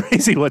 It's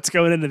crazy what's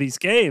going into these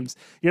games.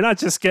 You're not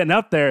just getting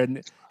up there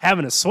and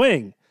having a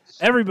swing.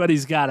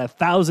 Everybody's got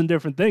 1,000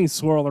 different things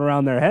swirling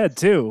around their head,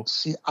 too.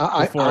 See,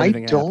 I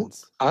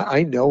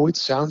know it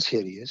sounds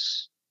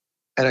hideous,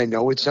 and I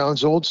know it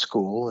sounds old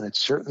school, and it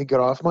certainly got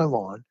off my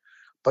lawn,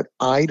 but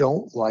I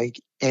don't like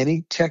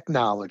any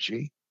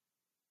technology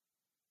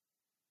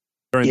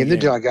in the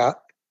dugout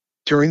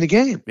during the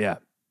game. Yeah.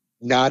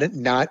 Not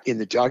in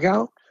the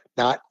dugout,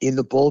 not in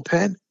the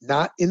bullpen,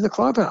 not in the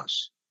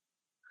clubhouse.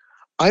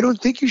 I don't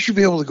think you should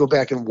be able to go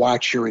back and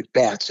watch your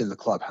at-bats in the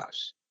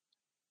clubhouse.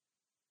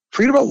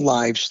 Forget about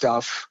live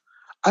stuff.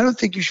 I don't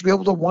think you should be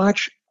able to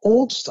watch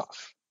old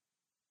stuff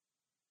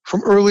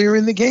from earlier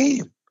in the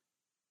game.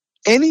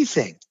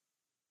 Anything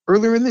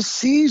earlier in the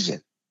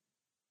season.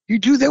 You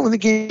do that when the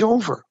game's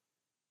over.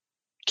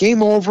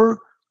 Game over,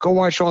 go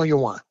watch all you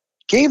want.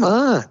 Game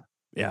on.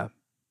 Yeah.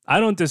 I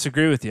don't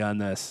disagree with you on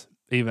this,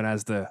 even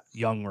as the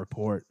young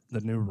report,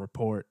 the new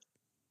report.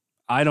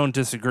 I don't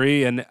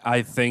disagree, and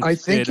I think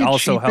it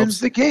also helps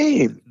the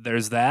game.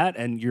 There's that,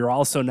 and you're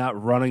also not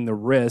running the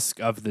risk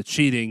of the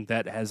cheating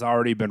that has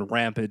already been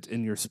rampant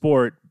in your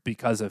sport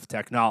because of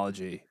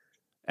technology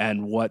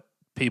and what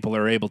people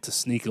are able to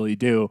sneakily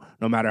do,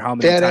 no matter how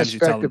many times you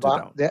tell them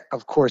to don't.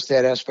 Of course,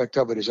 that aspect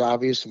of it is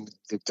obvious, and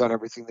they've done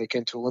everything they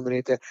can to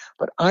eliminate that.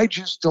 But I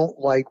just don't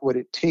like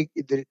that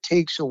it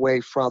takes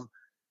away from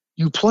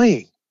you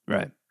playing.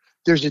 Right.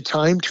 There's a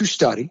time to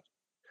study.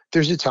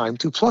 There's a time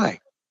to play.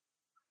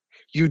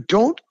 You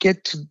don't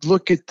get to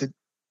look at the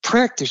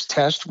practice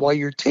test while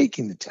you're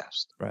taking the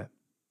test. Right.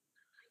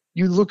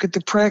 You look at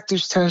the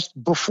practice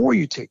test before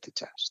you take the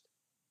test,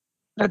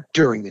 not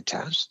during the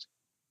test.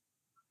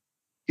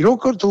 You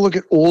don't go to look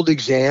at old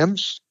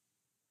exams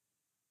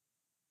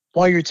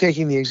while you're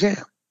taking the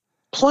exam.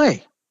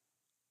 Play.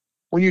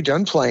 When you're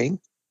done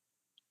playing,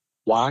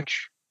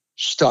 watch,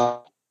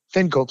 stop,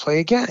 then go play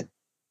again.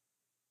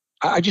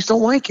 I just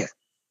don't like it.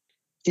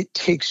 It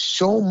takes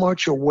so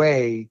much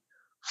away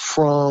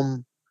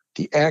from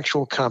the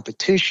actual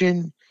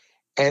competition.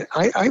 And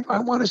I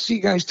want to see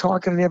guys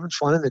talking and having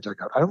fun in the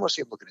dugout. I don't want to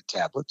see them looking at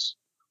tablets.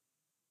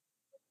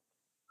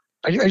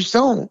 I just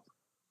don't.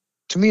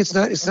 To me, it's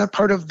not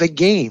part of the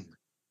game.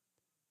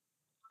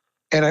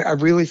 And I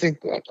really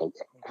think that a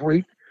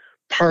great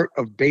part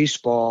of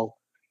baseball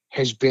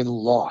has been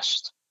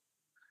lost.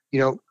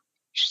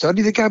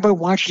 Study the guy by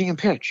watching him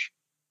pitch.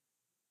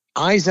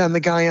 Eyes on the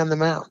guy on the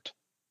mound.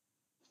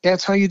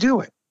 That's how you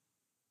do it.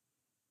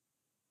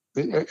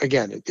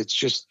 Again, it's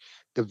just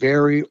the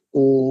very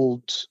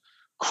old,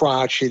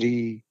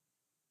 crotchety,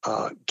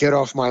 get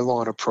off my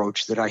lawn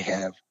approach that I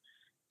have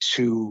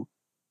to,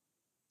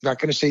 not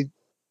going to say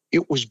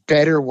it was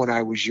better when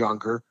I was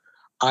younger.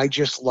 I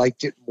just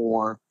liked it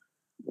more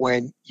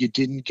when you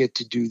didn't get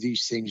to do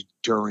these things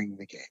during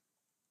the game.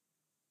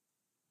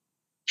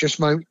 Just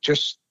my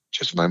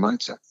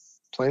mindset,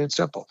 plain and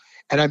simple.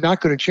 And I'm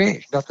not going to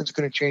change. Nothing's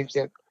going to change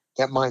that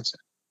mindset.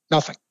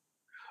 Nothing.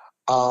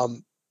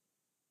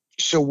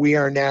 So we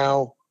are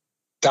now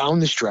down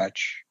the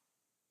stretch.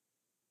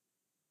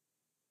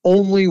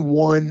 Only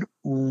one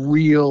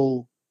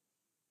real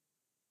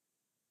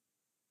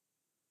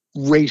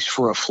race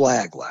for a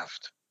flag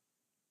left.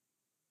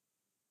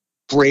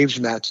 Braves,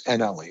 Mets,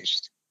 NL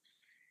East.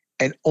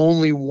 And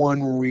only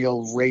one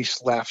real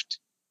race left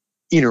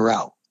in or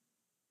out,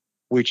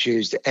 which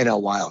is the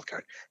NL wild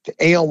card.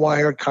 The AL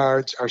wild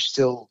cards are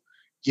still,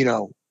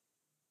 to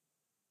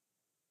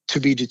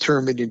be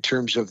determined in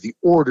terms of the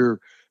order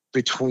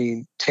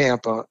between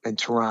Tampa and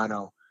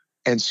Toronto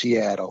and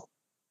Seattle.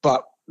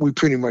 But we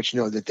pretty much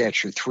know that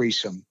that's your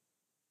threesome.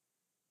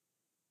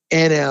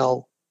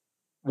 NL,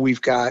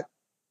 we've got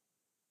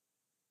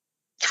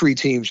 3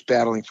 teams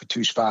battling for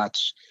 2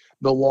 spots.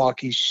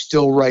 Milwaukee's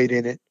still right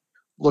in it,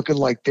 looking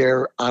like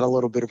they're on a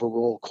little bit of a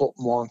roll.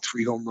 Colton Wong,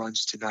 3 home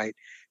runs tonight.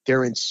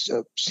 They're in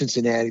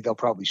Cincinnati. They'll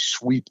probably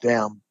sweep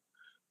them.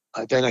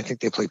 Then I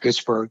think they play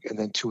Pittsburgh and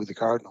then 2 of the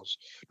Cardinals.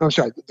 No, I'm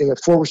sorry. They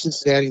got 4 with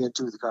Cincinnati and then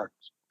 2 of the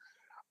Cardinals.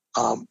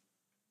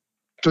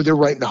 So they're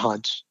right in the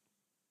hunt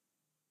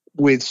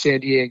with San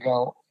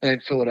Diego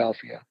and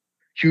Philadelphia.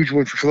 Huge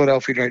win for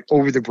Philadelphia tonight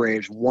over the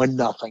Braves,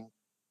 1-0,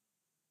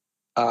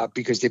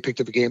 because they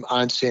picked up a game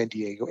on San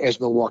Diego, as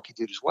Milwaukee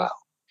did as well.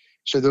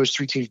 So those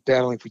 3 teams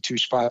battling for 2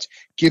 spots.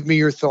 Give me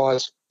your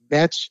thoughts.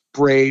 Mets,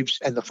 Braves,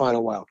 and the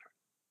final wild card.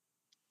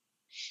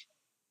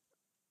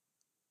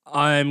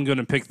 I'm going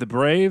to pick the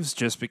Braves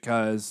just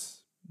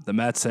because the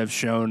Mets have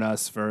shown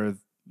us for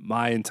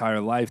my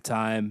entire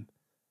lifetime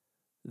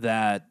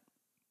that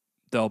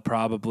they'll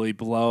probably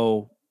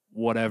blow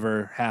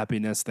whatever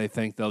happiness they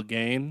think they'll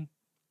gain.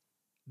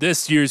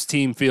 This year's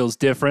team feels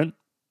different.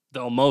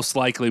 They'll most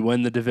likely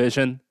win the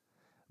division,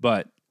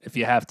 but if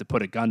you have to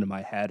put a gun to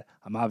my head,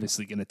 I'm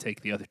obviously going to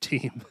take the other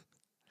team.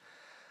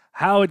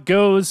 How it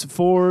goes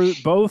for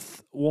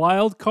both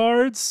wild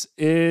cards,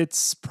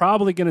 it's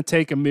probably going to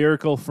take a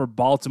miracle for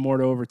Baltimore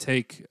to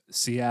overtake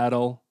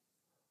Seattle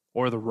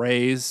or the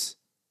Rays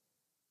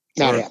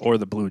or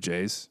the Blue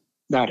Jays.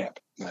 Not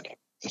happening.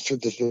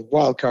 The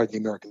wild card in the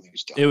American League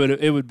is done.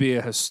 It would be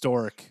a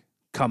historic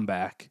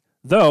comeback.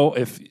 Though,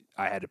 if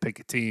I had to pick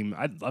a team,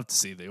 I'd love to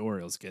see the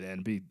Orioles get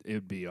in. It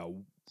would be a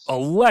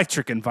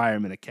electric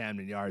environment at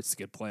Camden Yards to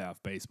get playoff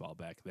baseball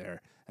back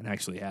there and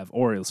actually have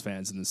Orioles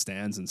fans in the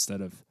stands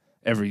instead of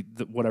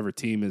whatever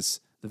team is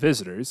the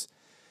visitors.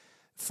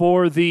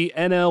 For the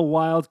NL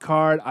wild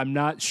card, I'm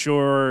not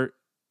sure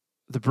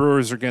the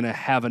Brewers are going to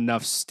have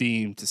enough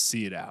steam to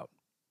see it out,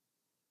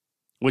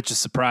 which is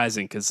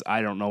surprising because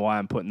I don't know why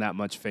I'm putting that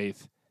much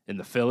faith in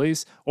the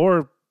Phillies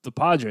or the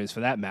Padres for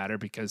that matter,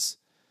 because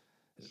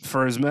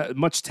for as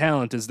much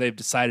talent as they've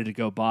decided to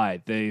go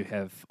by, they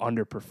have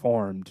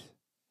underperformed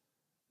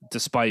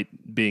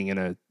despite being in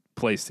a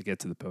place to get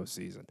to the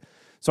postseason.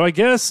 So I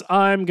guess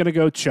I'm going to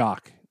go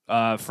chalk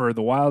for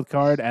the wild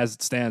card as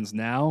it stands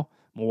now.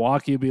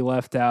 Milwaukee will be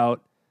left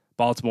out.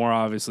 Baltimore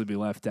obviously be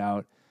left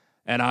out.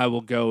 And I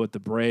will go with the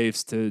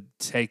Braves to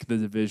take the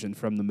division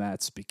from the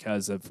Mets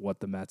because of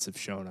what the Mets have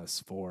shown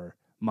us for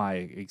my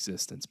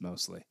existence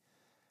mostly.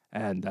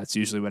 And that's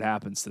usually what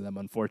happens to them,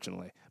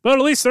 unfortunately. But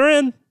at least they're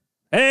in.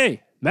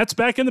 Hey, Mets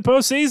back in the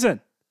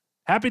postseason.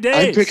 Happy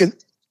days.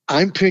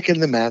 I'm picking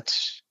the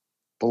Mets,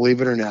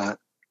 believe it or not,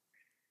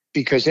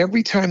 because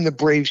every time the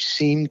Braves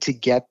seem to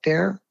get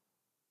there,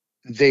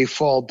 they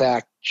fall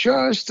back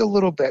just a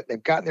little bit.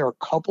 They've gotten there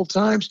a couple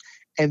times,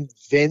 and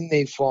then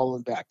they've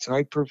fallen back.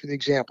 Tonight, perfect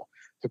example.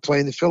 They're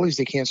playing the Phillies.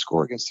 They can't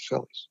score against the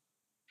Phillies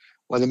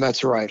when the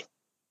Mets are idle.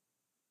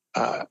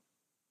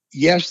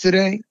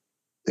 Yesterday,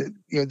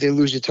 they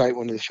lose a tight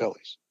one to the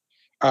Phillies.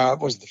 It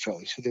wasn't the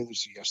Phillies. Who they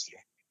lose to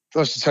yesterday? They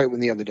lost a tight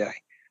one the other day,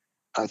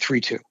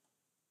 3-2,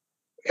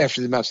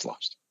 after the Mets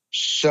lost.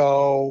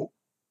 So,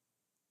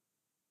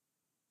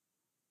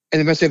 and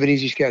the Mets have an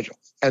easy schedule.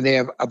 And they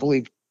have, I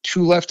believe,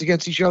 2 left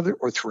against each other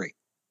or 3. I'm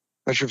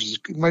not sure if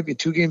it might be a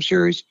 2-game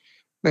series.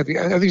 Maybe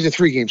I think it's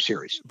a 3-game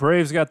series.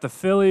 Braves got the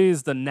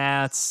Phillies, the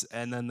Nats,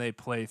 and then they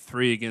play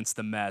 3 against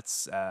the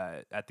Mets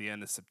at the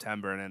end of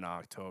September and in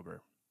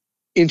October.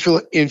 In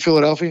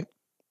Philadelphia?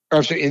 Or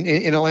I'm sorry,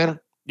 in Atlanta?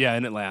 Yeah,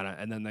 in Atlanta.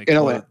 And then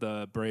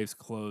the Braves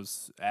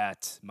close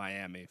at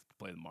Miami to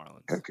play the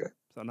Marlins. Okay.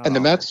 So and the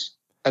Mets?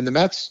 And the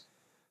Mets?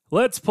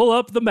 Let's pull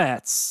up the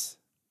Mets.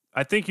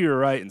 I think you were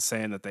right in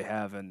saying that they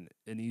have an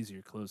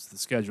easier close to the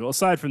schedule.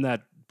 Aside from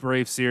that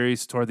Brave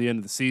series toward the end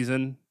of the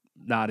season,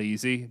 not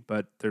easy,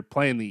 but they're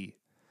playing the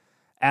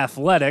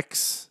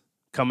Athletics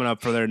coming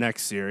up for their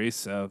next series,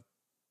 so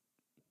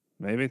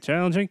maybe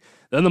challenging.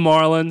 Then the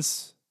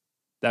Marlins,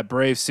 that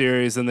Brave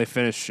series, then they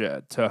finish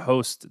to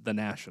host the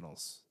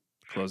Nationals.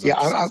 And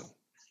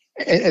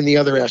the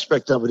other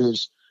aspect of it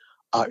is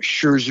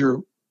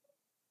Scherzer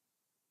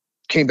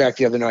came back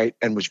the other night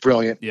and was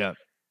brilliant. Yeah.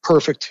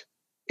 Perfect.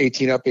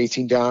 18 up,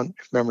 18 down,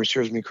 if memory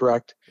serves me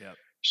correct. Yeah.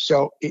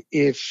 So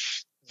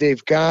if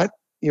they've got,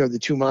 the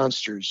two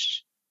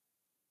monsters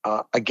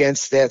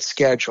against that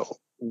schedule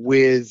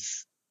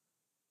with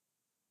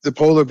the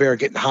polar bear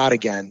getting hot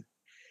again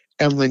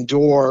and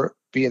Lindor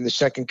being the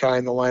second guy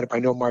in the lineup, I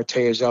know Marte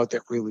is out.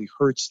 That really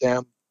hurts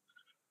them.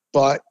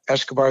 But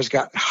Escobar's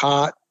gotten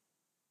hot.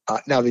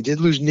 Now, they did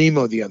lose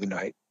Nemo the other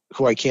night,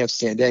 who I can't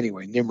stand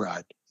anyway,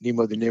 Nemo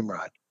the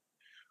Nimrod,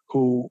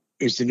 who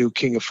is the new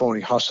king of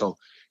phony hustle.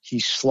 He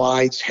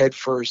slides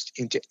headfirst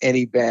into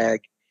any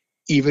bag,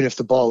 even if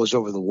the ball is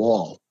over the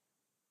wall.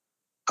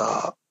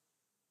 But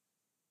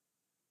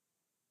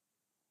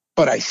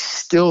I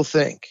still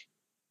think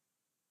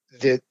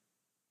that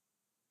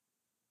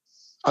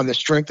on the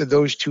strength of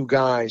those two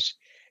guys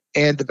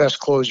and the best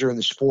closer in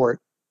the sport,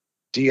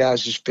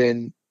 Diaz has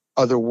been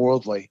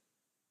otherworldly.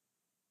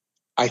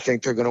 I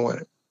think they're going to win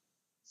it.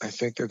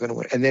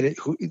 And then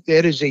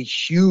that is a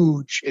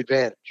huge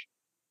advantage,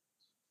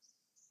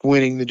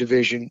 winning the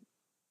division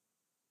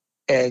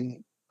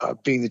and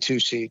being the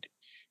 2 seed.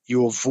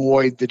 You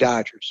avoid the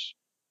Dodgers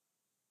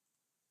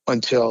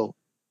until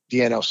the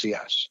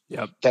NLCS.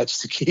 Yep.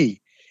 That's the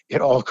key. At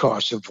all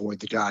costs, avoid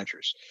the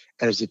Dodgers.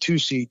 And as the 2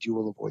 seed, you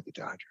will avoid the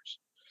Dodgers.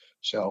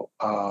 So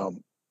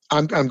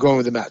I'm going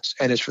with the Mets.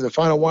 And as for the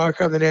final wild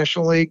card in the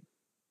National League,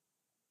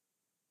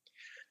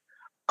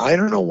 I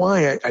don't know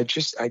why. I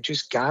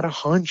just got a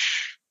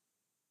hunch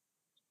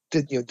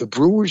that the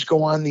Brewers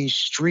go on these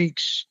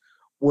streaks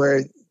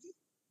where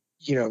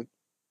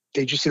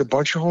they just hit a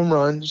bunch of home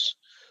runs.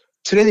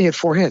 Today they had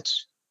 4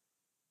 hits.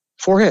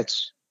 4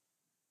 hits.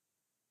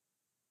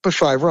 But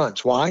 5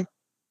 runs. Why?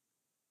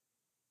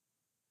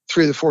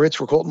 3 of the 4 hits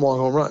were Colton Wong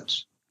home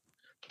runs.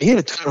 He hit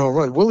a ton of home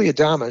runs. Willy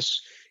Adames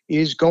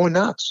is going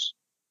nuts.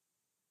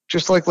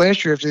 Just like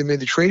last year after they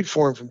made the trade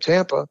for him from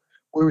Tampa,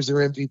 where was their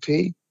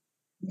MVP?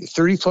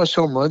 30-plus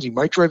home runs. He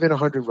might drive in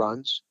 100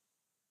 runs.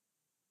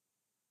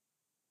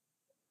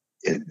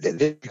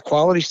 The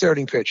quality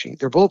starting pitching.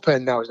 Their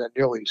bullpen now is not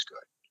nearly as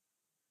good.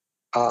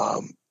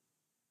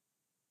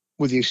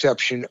 With the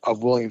exception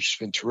of Williams, who's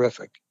been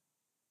terrific.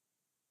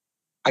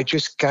 I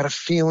just got a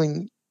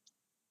feeling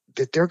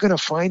that they're going to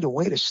find a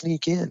way to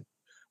sneak in.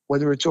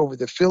 Whether it's over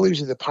the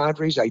Phillies or the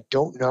Padres, I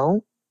don't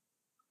know.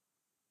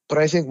 But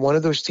I think one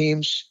of those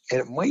teams, and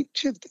it might,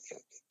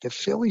 the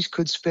Phillies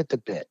could spit the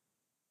bit.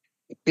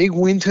 Big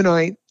win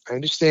tonight. I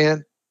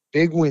understand.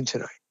 Big win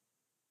tonight.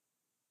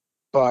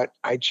 But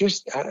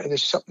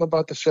there's something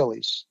about the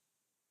Phillies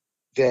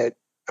that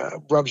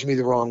rubs me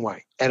the wrong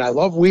way. And I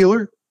love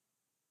Wheeler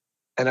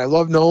and I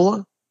love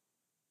Nola,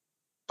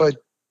 but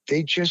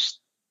it's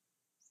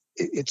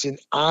an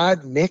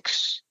odd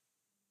mix.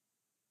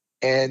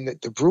 And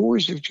the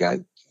Brewers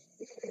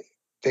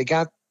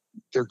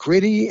they're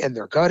gritty and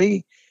they're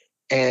gutty,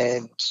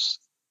 and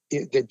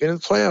they've been in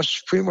the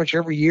playoffs pretty much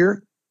every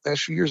year.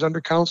 Last few years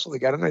under Counsell, they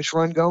got a nice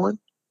run going.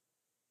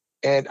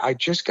 And I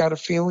just got a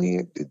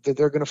feeling that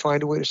they're going to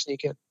find a way to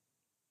sneak in.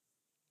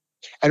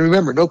 And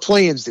remember, no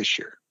play-ins this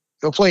year.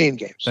 No play-in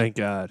games. Thank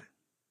God.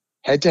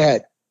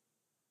 Head-to-head.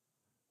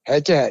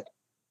 Head-to-head.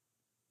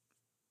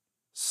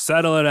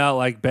 Settle it out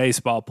like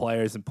baseball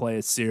players and play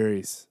a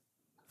series.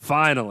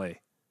 Finally.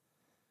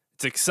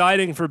 It's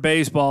exciting for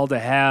baseball to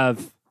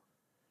have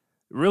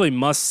really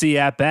must-see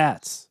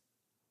at-bats.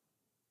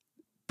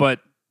 But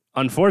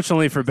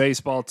unfortunately for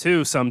baseball,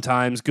 too,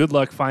 sometimes good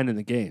luck finding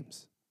the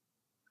games.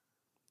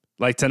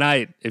 Like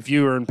tonight, if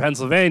you were in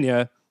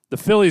Pennsylvania, the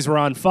Phillies were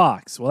on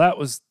Fox. Well, that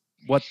was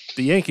what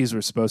the Yankees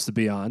were supposed to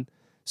be on.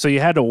 So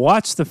you had to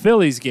watch the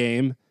Phillies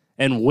game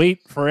and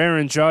wait for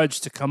Aaron Judge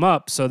to come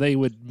up so they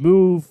would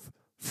move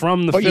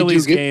from the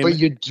Phillies game. But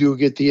you do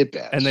get the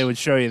at-bats. And they would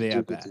show you the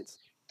at-bats.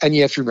 And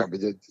you have to remember,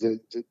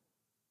 the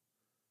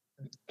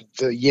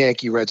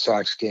Yankee-Red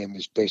Sox game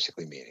is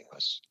basically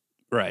meaningless.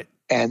 Right.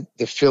 And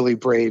the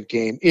Philly-Brave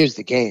game is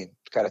the game.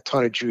 It's got a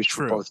ton of juice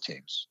for both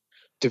teams.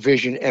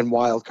 Division and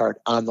wild card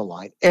on the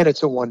line, and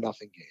it's a 1-0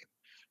 game.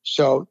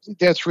 So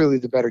that's really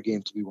the better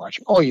game to be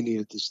watching. All you need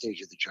at this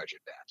stage of the Judge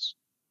at bats.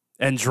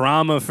 And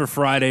drama for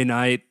Friday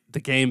night. the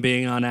game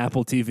being on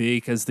Apple TV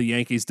because the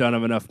Yankees don't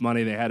have enough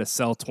money. They had to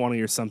sell 20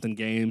 or something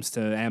games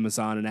to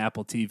Amazon and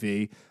Apple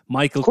TV.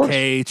 Michael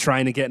Kay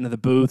trying to get into the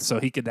booth so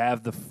he could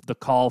have the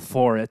call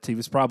for it. He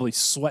was probably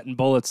sweating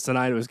bullets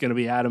tonight. It was going to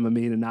be Adam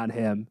Amin and not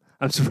him.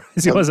 I'm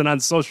surprised he wasn't on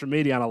social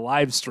media on a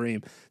live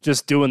stream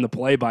just doing the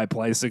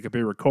play-by-play so it could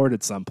be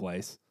recorded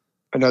someplace.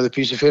 Another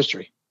piece of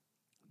history.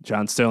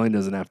 John Sterling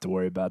doesn't have to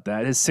worry about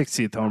that. His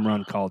 60th home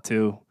run call,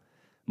 too.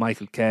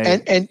 Michael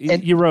Kay. And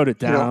you wrote it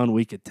down.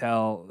 We could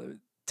tell.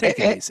 Take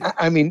it easy.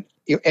 I mean,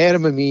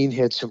 Adam Amin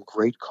had some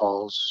great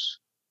calls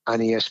on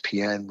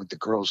ESPN with the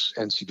girls'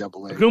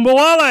 NCAA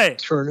Gumbawale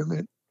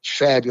tournament.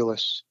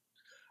 Fabulous.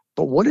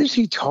 But what is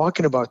he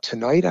talking about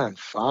tonight on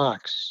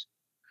Fox?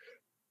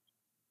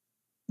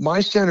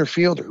 My center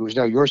fielder, who is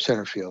now your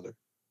center fielder,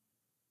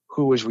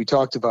 who, as we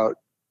talked about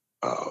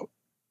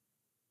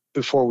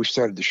before we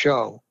started the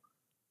show,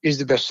 is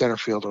the best center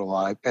fielder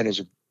alive and is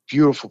a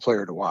beautiful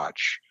player to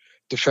watch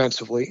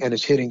defensively and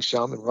is hitting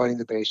some and running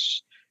the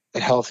base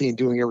and healthy and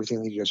doing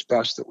everything that he does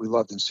best that we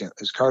loved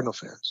as Cardinal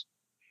fans.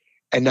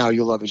 And now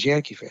you love as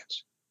Yankee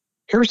fans.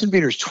 Harrison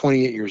Bader is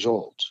 28 years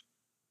old.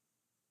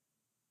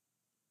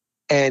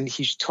 And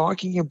he's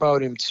talking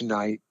about him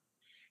tonight,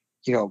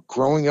 you know,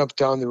 growing up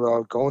down the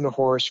road, going to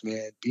Horace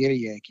Mann, being a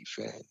Yankee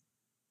fan,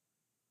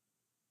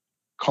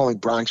 calling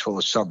Bronxville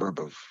a suburb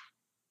of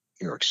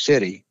New York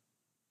City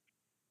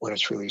when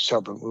it's really a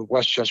suburb of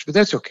Westchester, but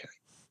that's okay.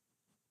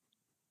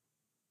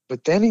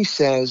 But then he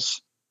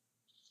says,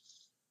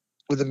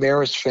 with the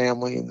Maris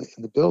family in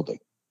the building,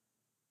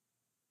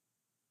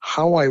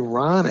 how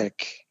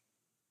ironic.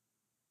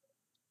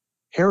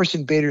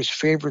 Harrison Bader's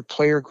favorite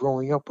player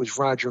growing up was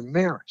Roger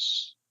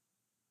Maris.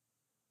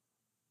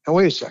 Now,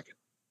 wait a second.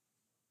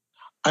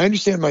 I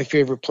understand my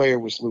favorite player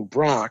was Lou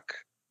Brock,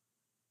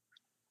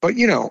 but,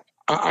 you know,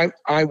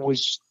 I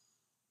was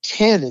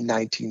 10 in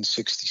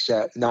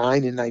 1967, 9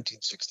 in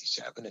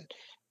 1967, and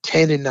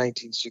 10 in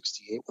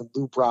 1968 when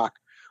Lou Brock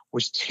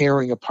was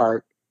tearing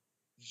apart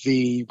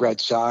the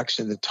Red Sox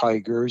and the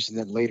Tigers, and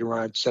then later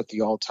on set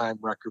the all-time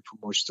record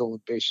for most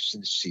stolen bases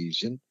in a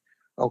season.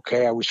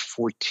 Okay, I was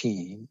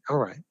 14. All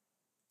right.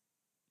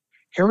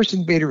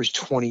 Harrison Bader is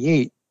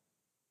 28.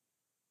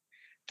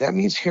 That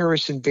means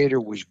Harrison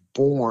Bader was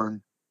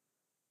born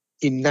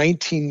in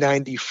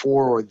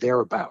 1994 or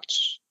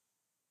thereabouts.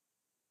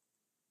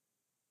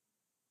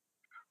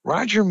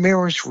 Roger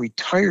Maris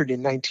retired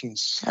in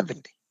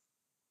 1970.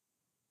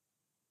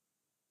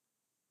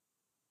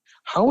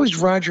 How is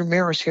Roger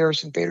Maris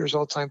Harrison Bader's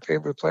all-time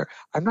favorite player?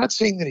 I'm not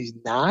saying that he's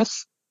not.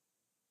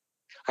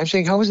 I'm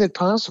saying, how is that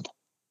possible?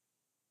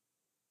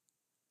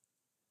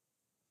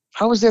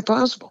 How is that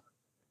possible?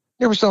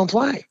 Never saw him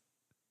play.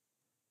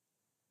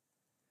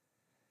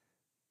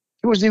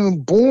 He wasn't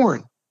even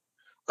born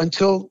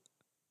until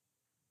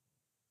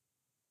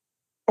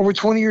over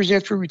 20 years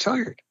after he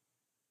retired.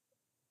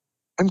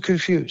 I'm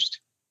confused.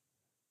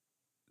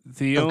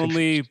 The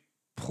only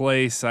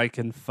place I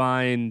can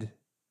find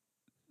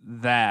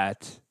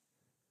that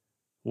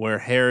where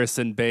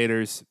Harrison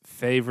Bader's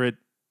favorite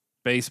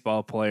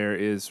baseball player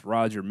is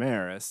Roger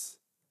Maris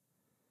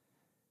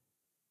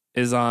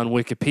is on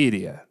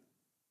Wikipedia,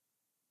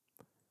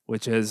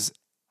 which, as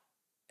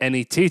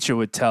any teacher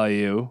would tell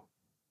you,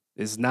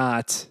 is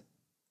not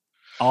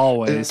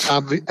always.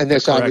 And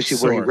that's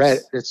obviously where he read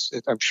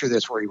it. I'm sure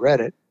that's where he read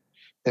it.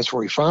 That's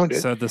where he found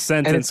it. So the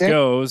sentence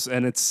goes,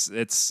 and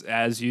it's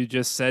as you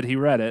just said, he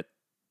read it.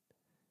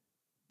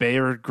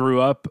 Bader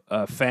grew up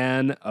a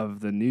fan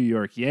of the New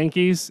York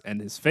Yankees, and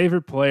his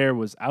favorite player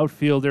was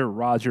outfielder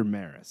Roger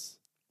Maris.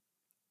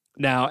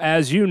 Now,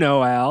 as you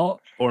know,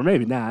 Al, or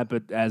maybe not,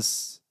 but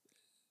as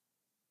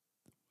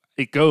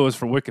it goes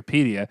from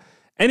Wikipedia,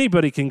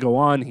 anybody can go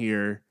on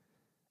here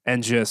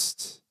and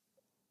just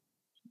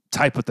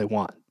type what they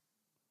want.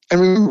 And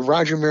remember,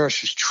 Roger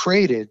Maris was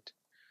traded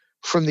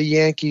from the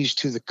Yankees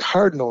to the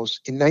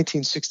Cardinals in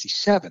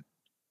 1967.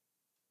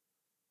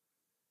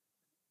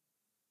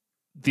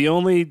 The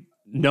only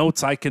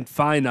notes I can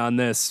find on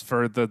this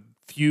for the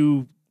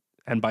few,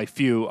 and by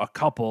few, a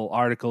couple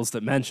articles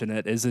that mention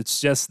it, is it's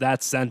just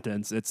that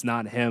sentence. It's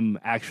not him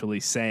actually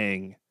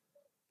saying,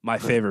 my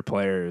favorite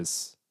player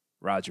is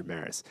Roger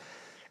Maris.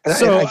 And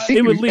so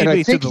it would lead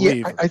me to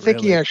believe. I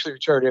think he actually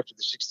retired after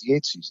the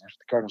 68 season, after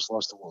the Cardinals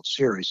lost the World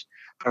Series,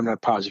 but I'm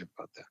not positive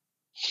about that.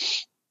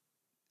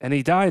 And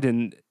he died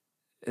in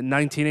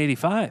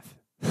 1985.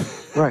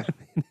 Right.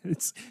 He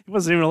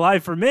wasn't even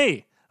alive for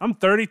me. I'm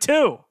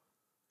 32.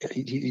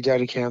 He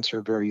died of cancer at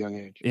a very young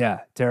age.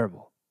 Yeah,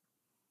 terrible.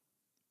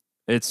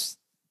 It's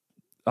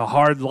a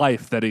hard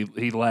life that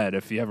he led,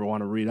 if you ever want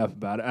to read up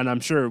about it. And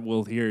I'm sure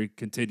we'll hear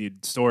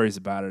continued stories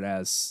about it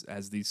as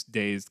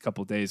these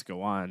couple days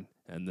go on,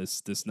 and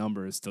this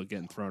number is still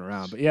getting thrown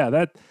around. But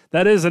yeah,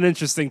 that is an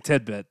interesting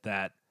tidbit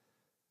that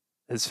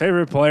his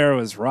favorite player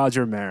was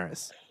Roger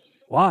Maris.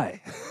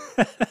 Why?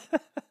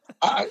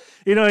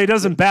 He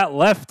doesn't bat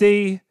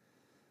lefty.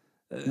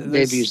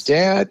 Maybe his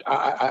dad.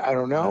 I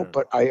don't know,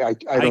 but I don't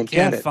get it. I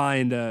can't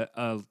find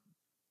a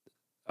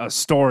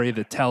story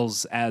that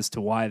tells as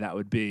to why that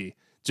would be.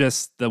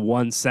 just the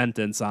one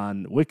sentence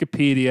on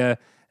Wikipedia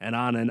and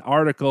on an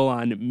article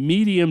on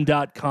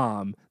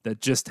medium.com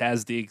that just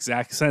has the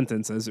exact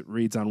sentence as it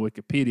reads on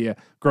Wikipedia.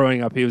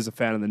 Growing up, he was a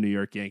fan of the New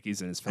York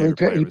Yankees, and his favorite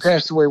player He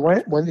passed away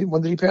when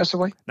did he pass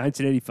away?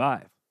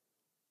 1985.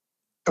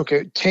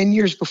 Okay, 10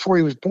 years before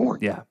he was born.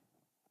 Yeah.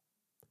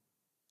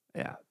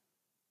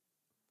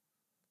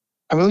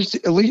 I mean,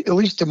 at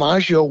least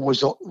DiMaggio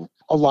was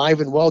alive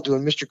and well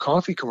doing Mr.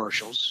 Coffee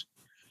commercials,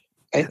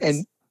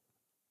 and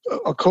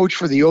a coach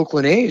for the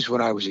Oakland A's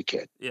when I was a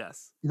kid.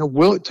 Yes.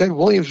 Ted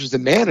Williams was the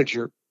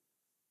manager.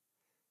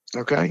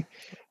 Okay,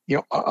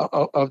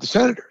 of the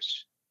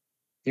Senators.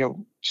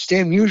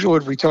 Stan Musial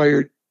had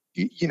retired.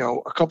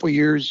 A couple of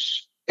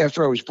years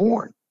after I was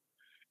born,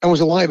 and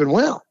was alive and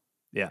well.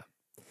 Yeah.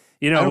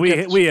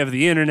 We have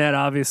the internet,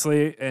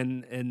 obviously,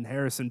 in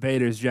Harrison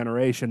Bader's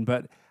generation,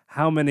 but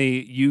how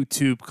many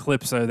YouTube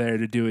clips are there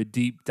to do a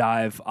deep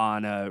dive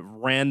on a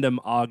random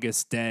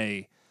August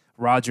day,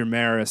 Roger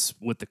Maris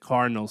with the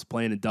Cardinals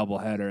playing a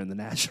doubleheader in the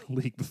National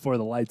League before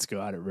the lights go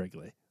out at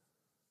Wrigley?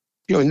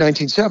 In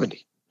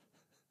 1970.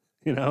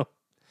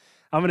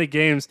 How many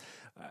games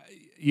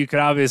you could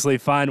obviously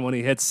find when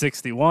he hits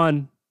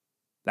 61?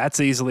 That's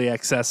easily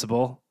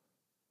accessible.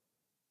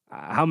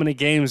 How many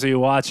games are you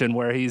watching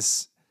where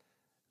he's,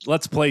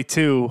 let's play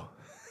 2,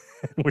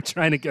 and we're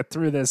trying to get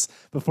through this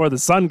before the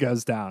sun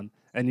goes down,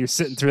 and you're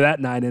sitting through that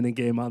 9-inning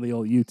game on the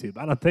old YouTube?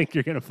 I don't think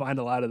you're going to find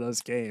a lot of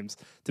those games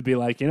to be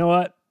like, you know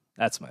what?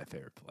 That's my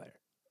favorite player.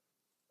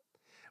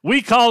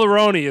 We call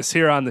erroneous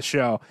here on the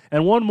show.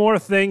 And one more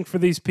thing for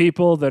these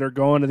people that are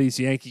going to these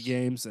Yankee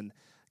games, and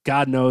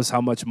God knows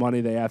how much money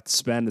they have to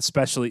spend,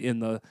 especially in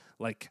the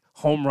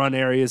home run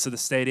areas of the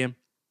stadium.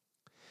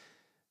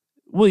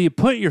 Will you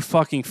put your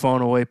fucking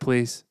phone away,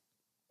 please?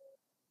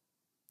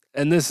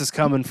 And this is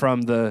coming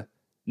from the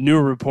new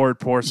report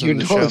portion of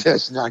the show.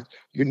 That's not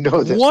going to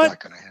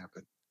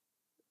happen.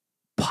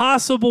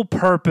 Possible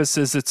purpose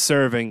is it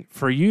serving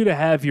for you to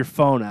have your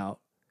phone out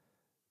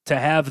to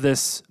have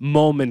this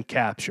moment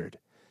captured?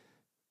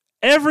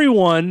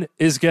 Everyone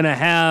is going to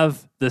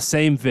have the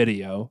same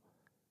video.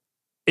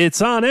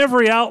 It's on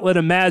every outlet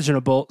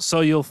imaginable,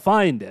 so you'll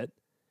find it.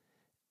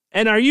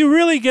 And are you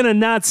really going to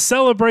not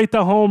celebrate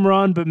the home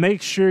run, but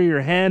make sure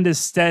your hand is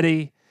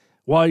steady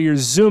while you're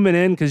zooming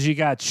in because you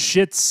got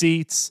shit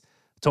seats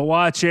to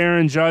watch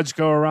Aaron Judge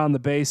go around the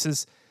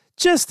bases?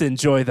 Just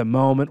enjoy the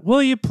moment,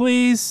 will you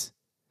please?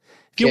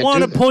 If you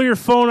want to pull your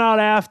phone out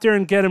after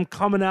and get him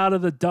coming out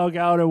of the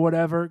dugout or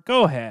whatever,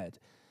 go ahead.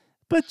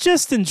 But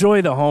just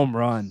enjoy the home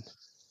run.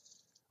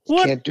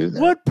 Can't do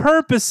that. What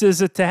purpose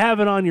is it to have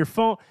it on your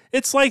phone?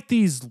 It's like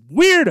these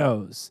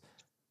weirdos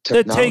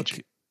that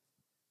take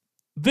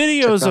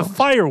videos of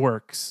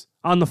fireworks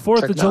on the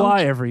 4th of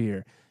July every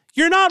year.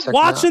 You're not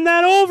watching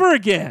that over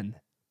again.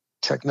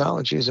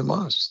 Technology is a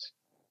must.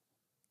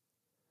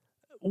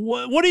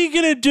 What are you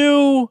going to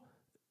do?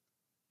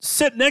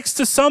 Sit next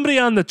to somebody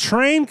on the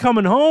train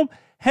coming home?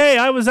 Hey,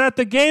 I was at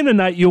the game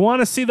tonight. You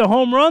want to see the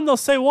home run? They'll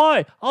say,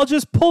 why? I'll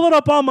just pull it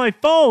up on my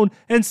phone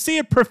and see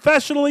it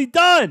professionally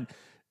done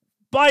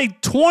by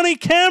 20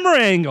 camera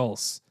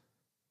angles.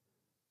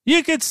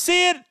 You could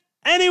see it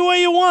any way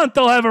you want.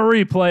 They'll have a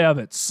replay of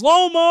it.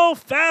 Slow-mo,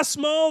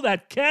 fast-mo,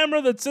 that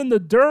camera that's in the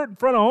dirt in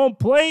front of home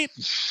plate.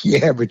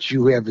 Yeah, but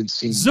you haven't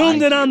seen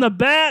zoomed in on the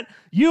bat.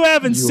 You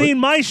haven't seen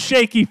my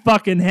shaky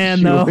fucking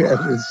hand, though. You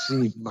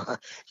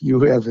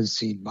haven't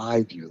seen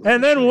my view.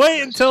 And then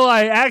wait until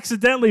I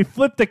accidentally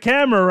flip the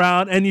camera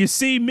around and you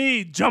see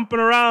me jumping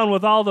around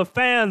with all the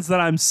fans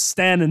that I'm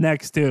standing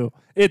next to.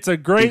 It's a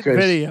great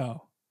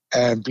video.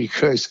 And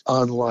because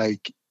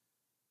unlike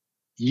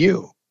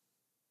you,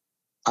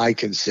 I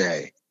can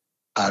say,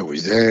 I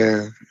was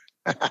there.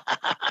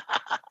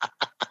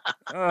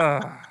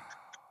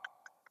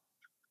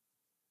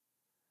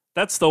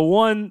 That's the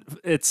one.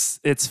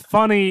 It's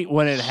funny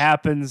when it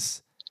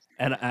happens,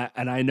 and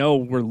I know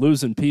we're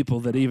losing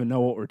people that even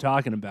know what we're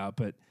talking about,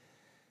 but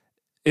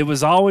it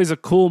was always a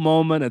cool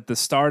moment at the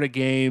start of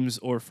games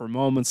or for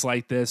moments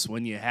like this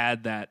when you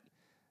had that,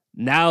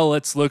 now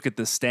let's look at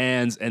the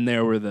stands, and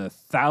there were the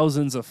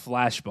thousands of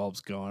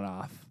flashbulbs going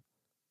off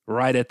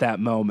right at that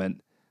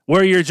moment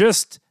where you've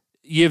just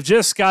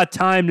got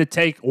time to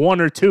take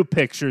 1 or 2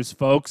 pictures,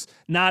 folks,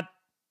 not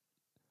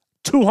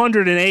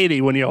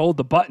 280 when you hold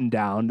the button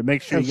down to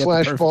make sure you get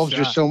the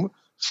perfect shot.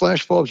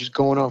 Flashbulbs just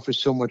going off is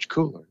so much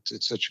cooler.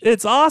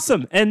 It's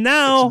awesome. And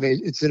now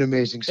it's an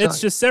amazing sight. It's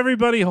just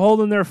everybody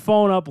holding their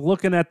phone up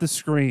looking at the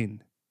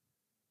screen.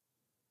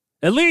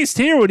 At least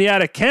here when you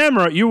had a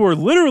camera, you were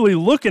literally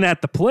looking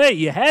at the play.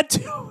 You had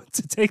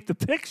to take the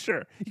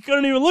picture. You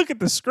couldn't even look at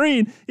the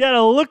screen. You had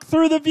to look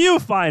through the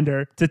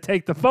viewfinder to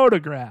take the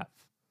photograph.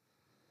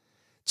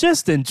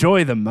 Just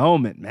enjoy the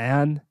moment,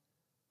 man.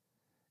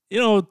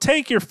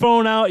 Take your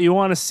phone out. You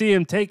want to see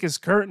him take his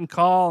curtain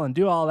call and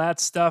do all that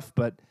stuff.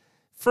 But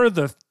for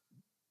the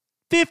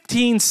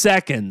 15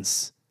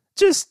 seconds,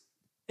 just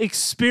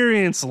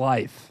experience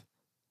life.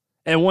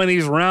 And when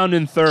he's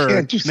rounding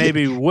third,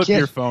 maybe whip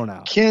your phone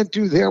out. Can't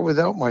do that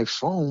without my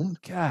phone.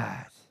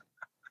 God.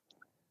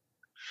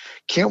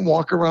 can't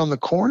walk around the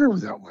corner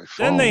without my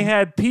phone. Then they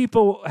had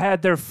people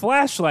had their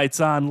flashlights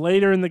on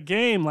later in the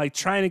game, like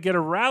trying to get a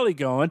rally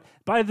going.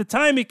 By the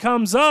time he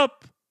comes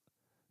up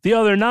the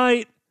other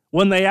night,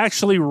 when they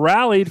actually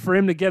rallied for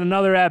him to get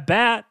another at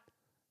bat,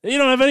 you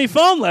don't have any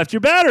phone left. Your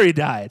battery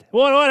died.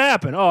 What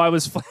happened? Oh, I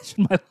was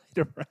flashing my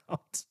light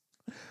around.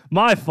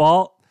 My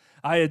fault.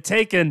 I had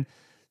taken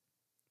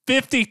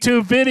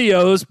 52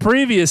 videos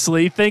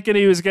previously thinking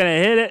he was going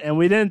to hit it, and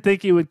we didn't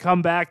think he would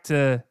come back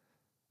to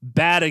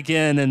bat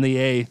again in the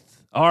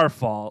 8th. Our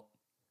fault.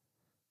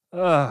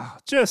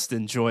 Just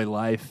enjoy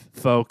life,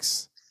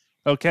 folks.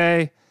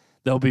 Okay?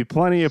 There'll be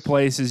plenty of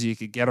places you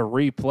could get a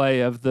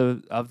replay of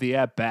the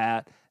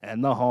at-bat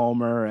and the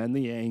homer and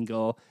the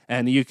angle,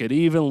 and you could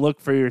even look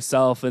for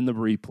yourself in the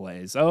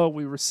replays. Oh,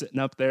 we were sitting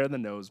up there in the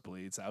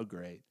nosebleeds. How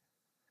great.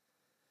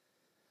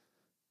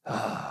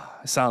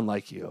 I sound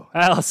like you.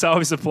 Al, it's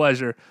always a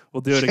pleasure.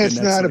 We'll do it again next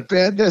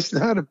week. That's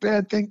not a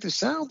bad thing to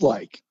sound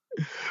like.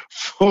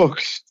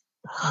 Folks,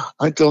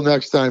 until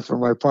next time, for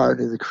my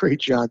partner, the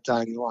great John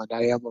Tiny One,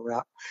 I am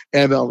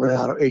ML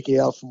Renato,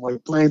 AKL from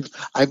White Plains.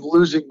 I'm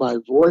losing my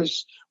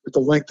voice with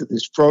the length of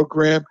this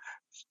program.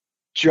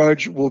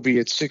 Judge will be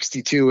at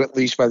 62 at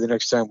least by the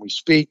next time we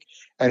speak,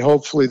 and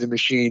hopefully the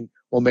machine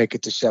will make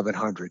it to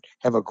 700.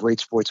 Have a great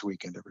sports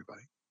weekend,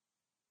 everybody.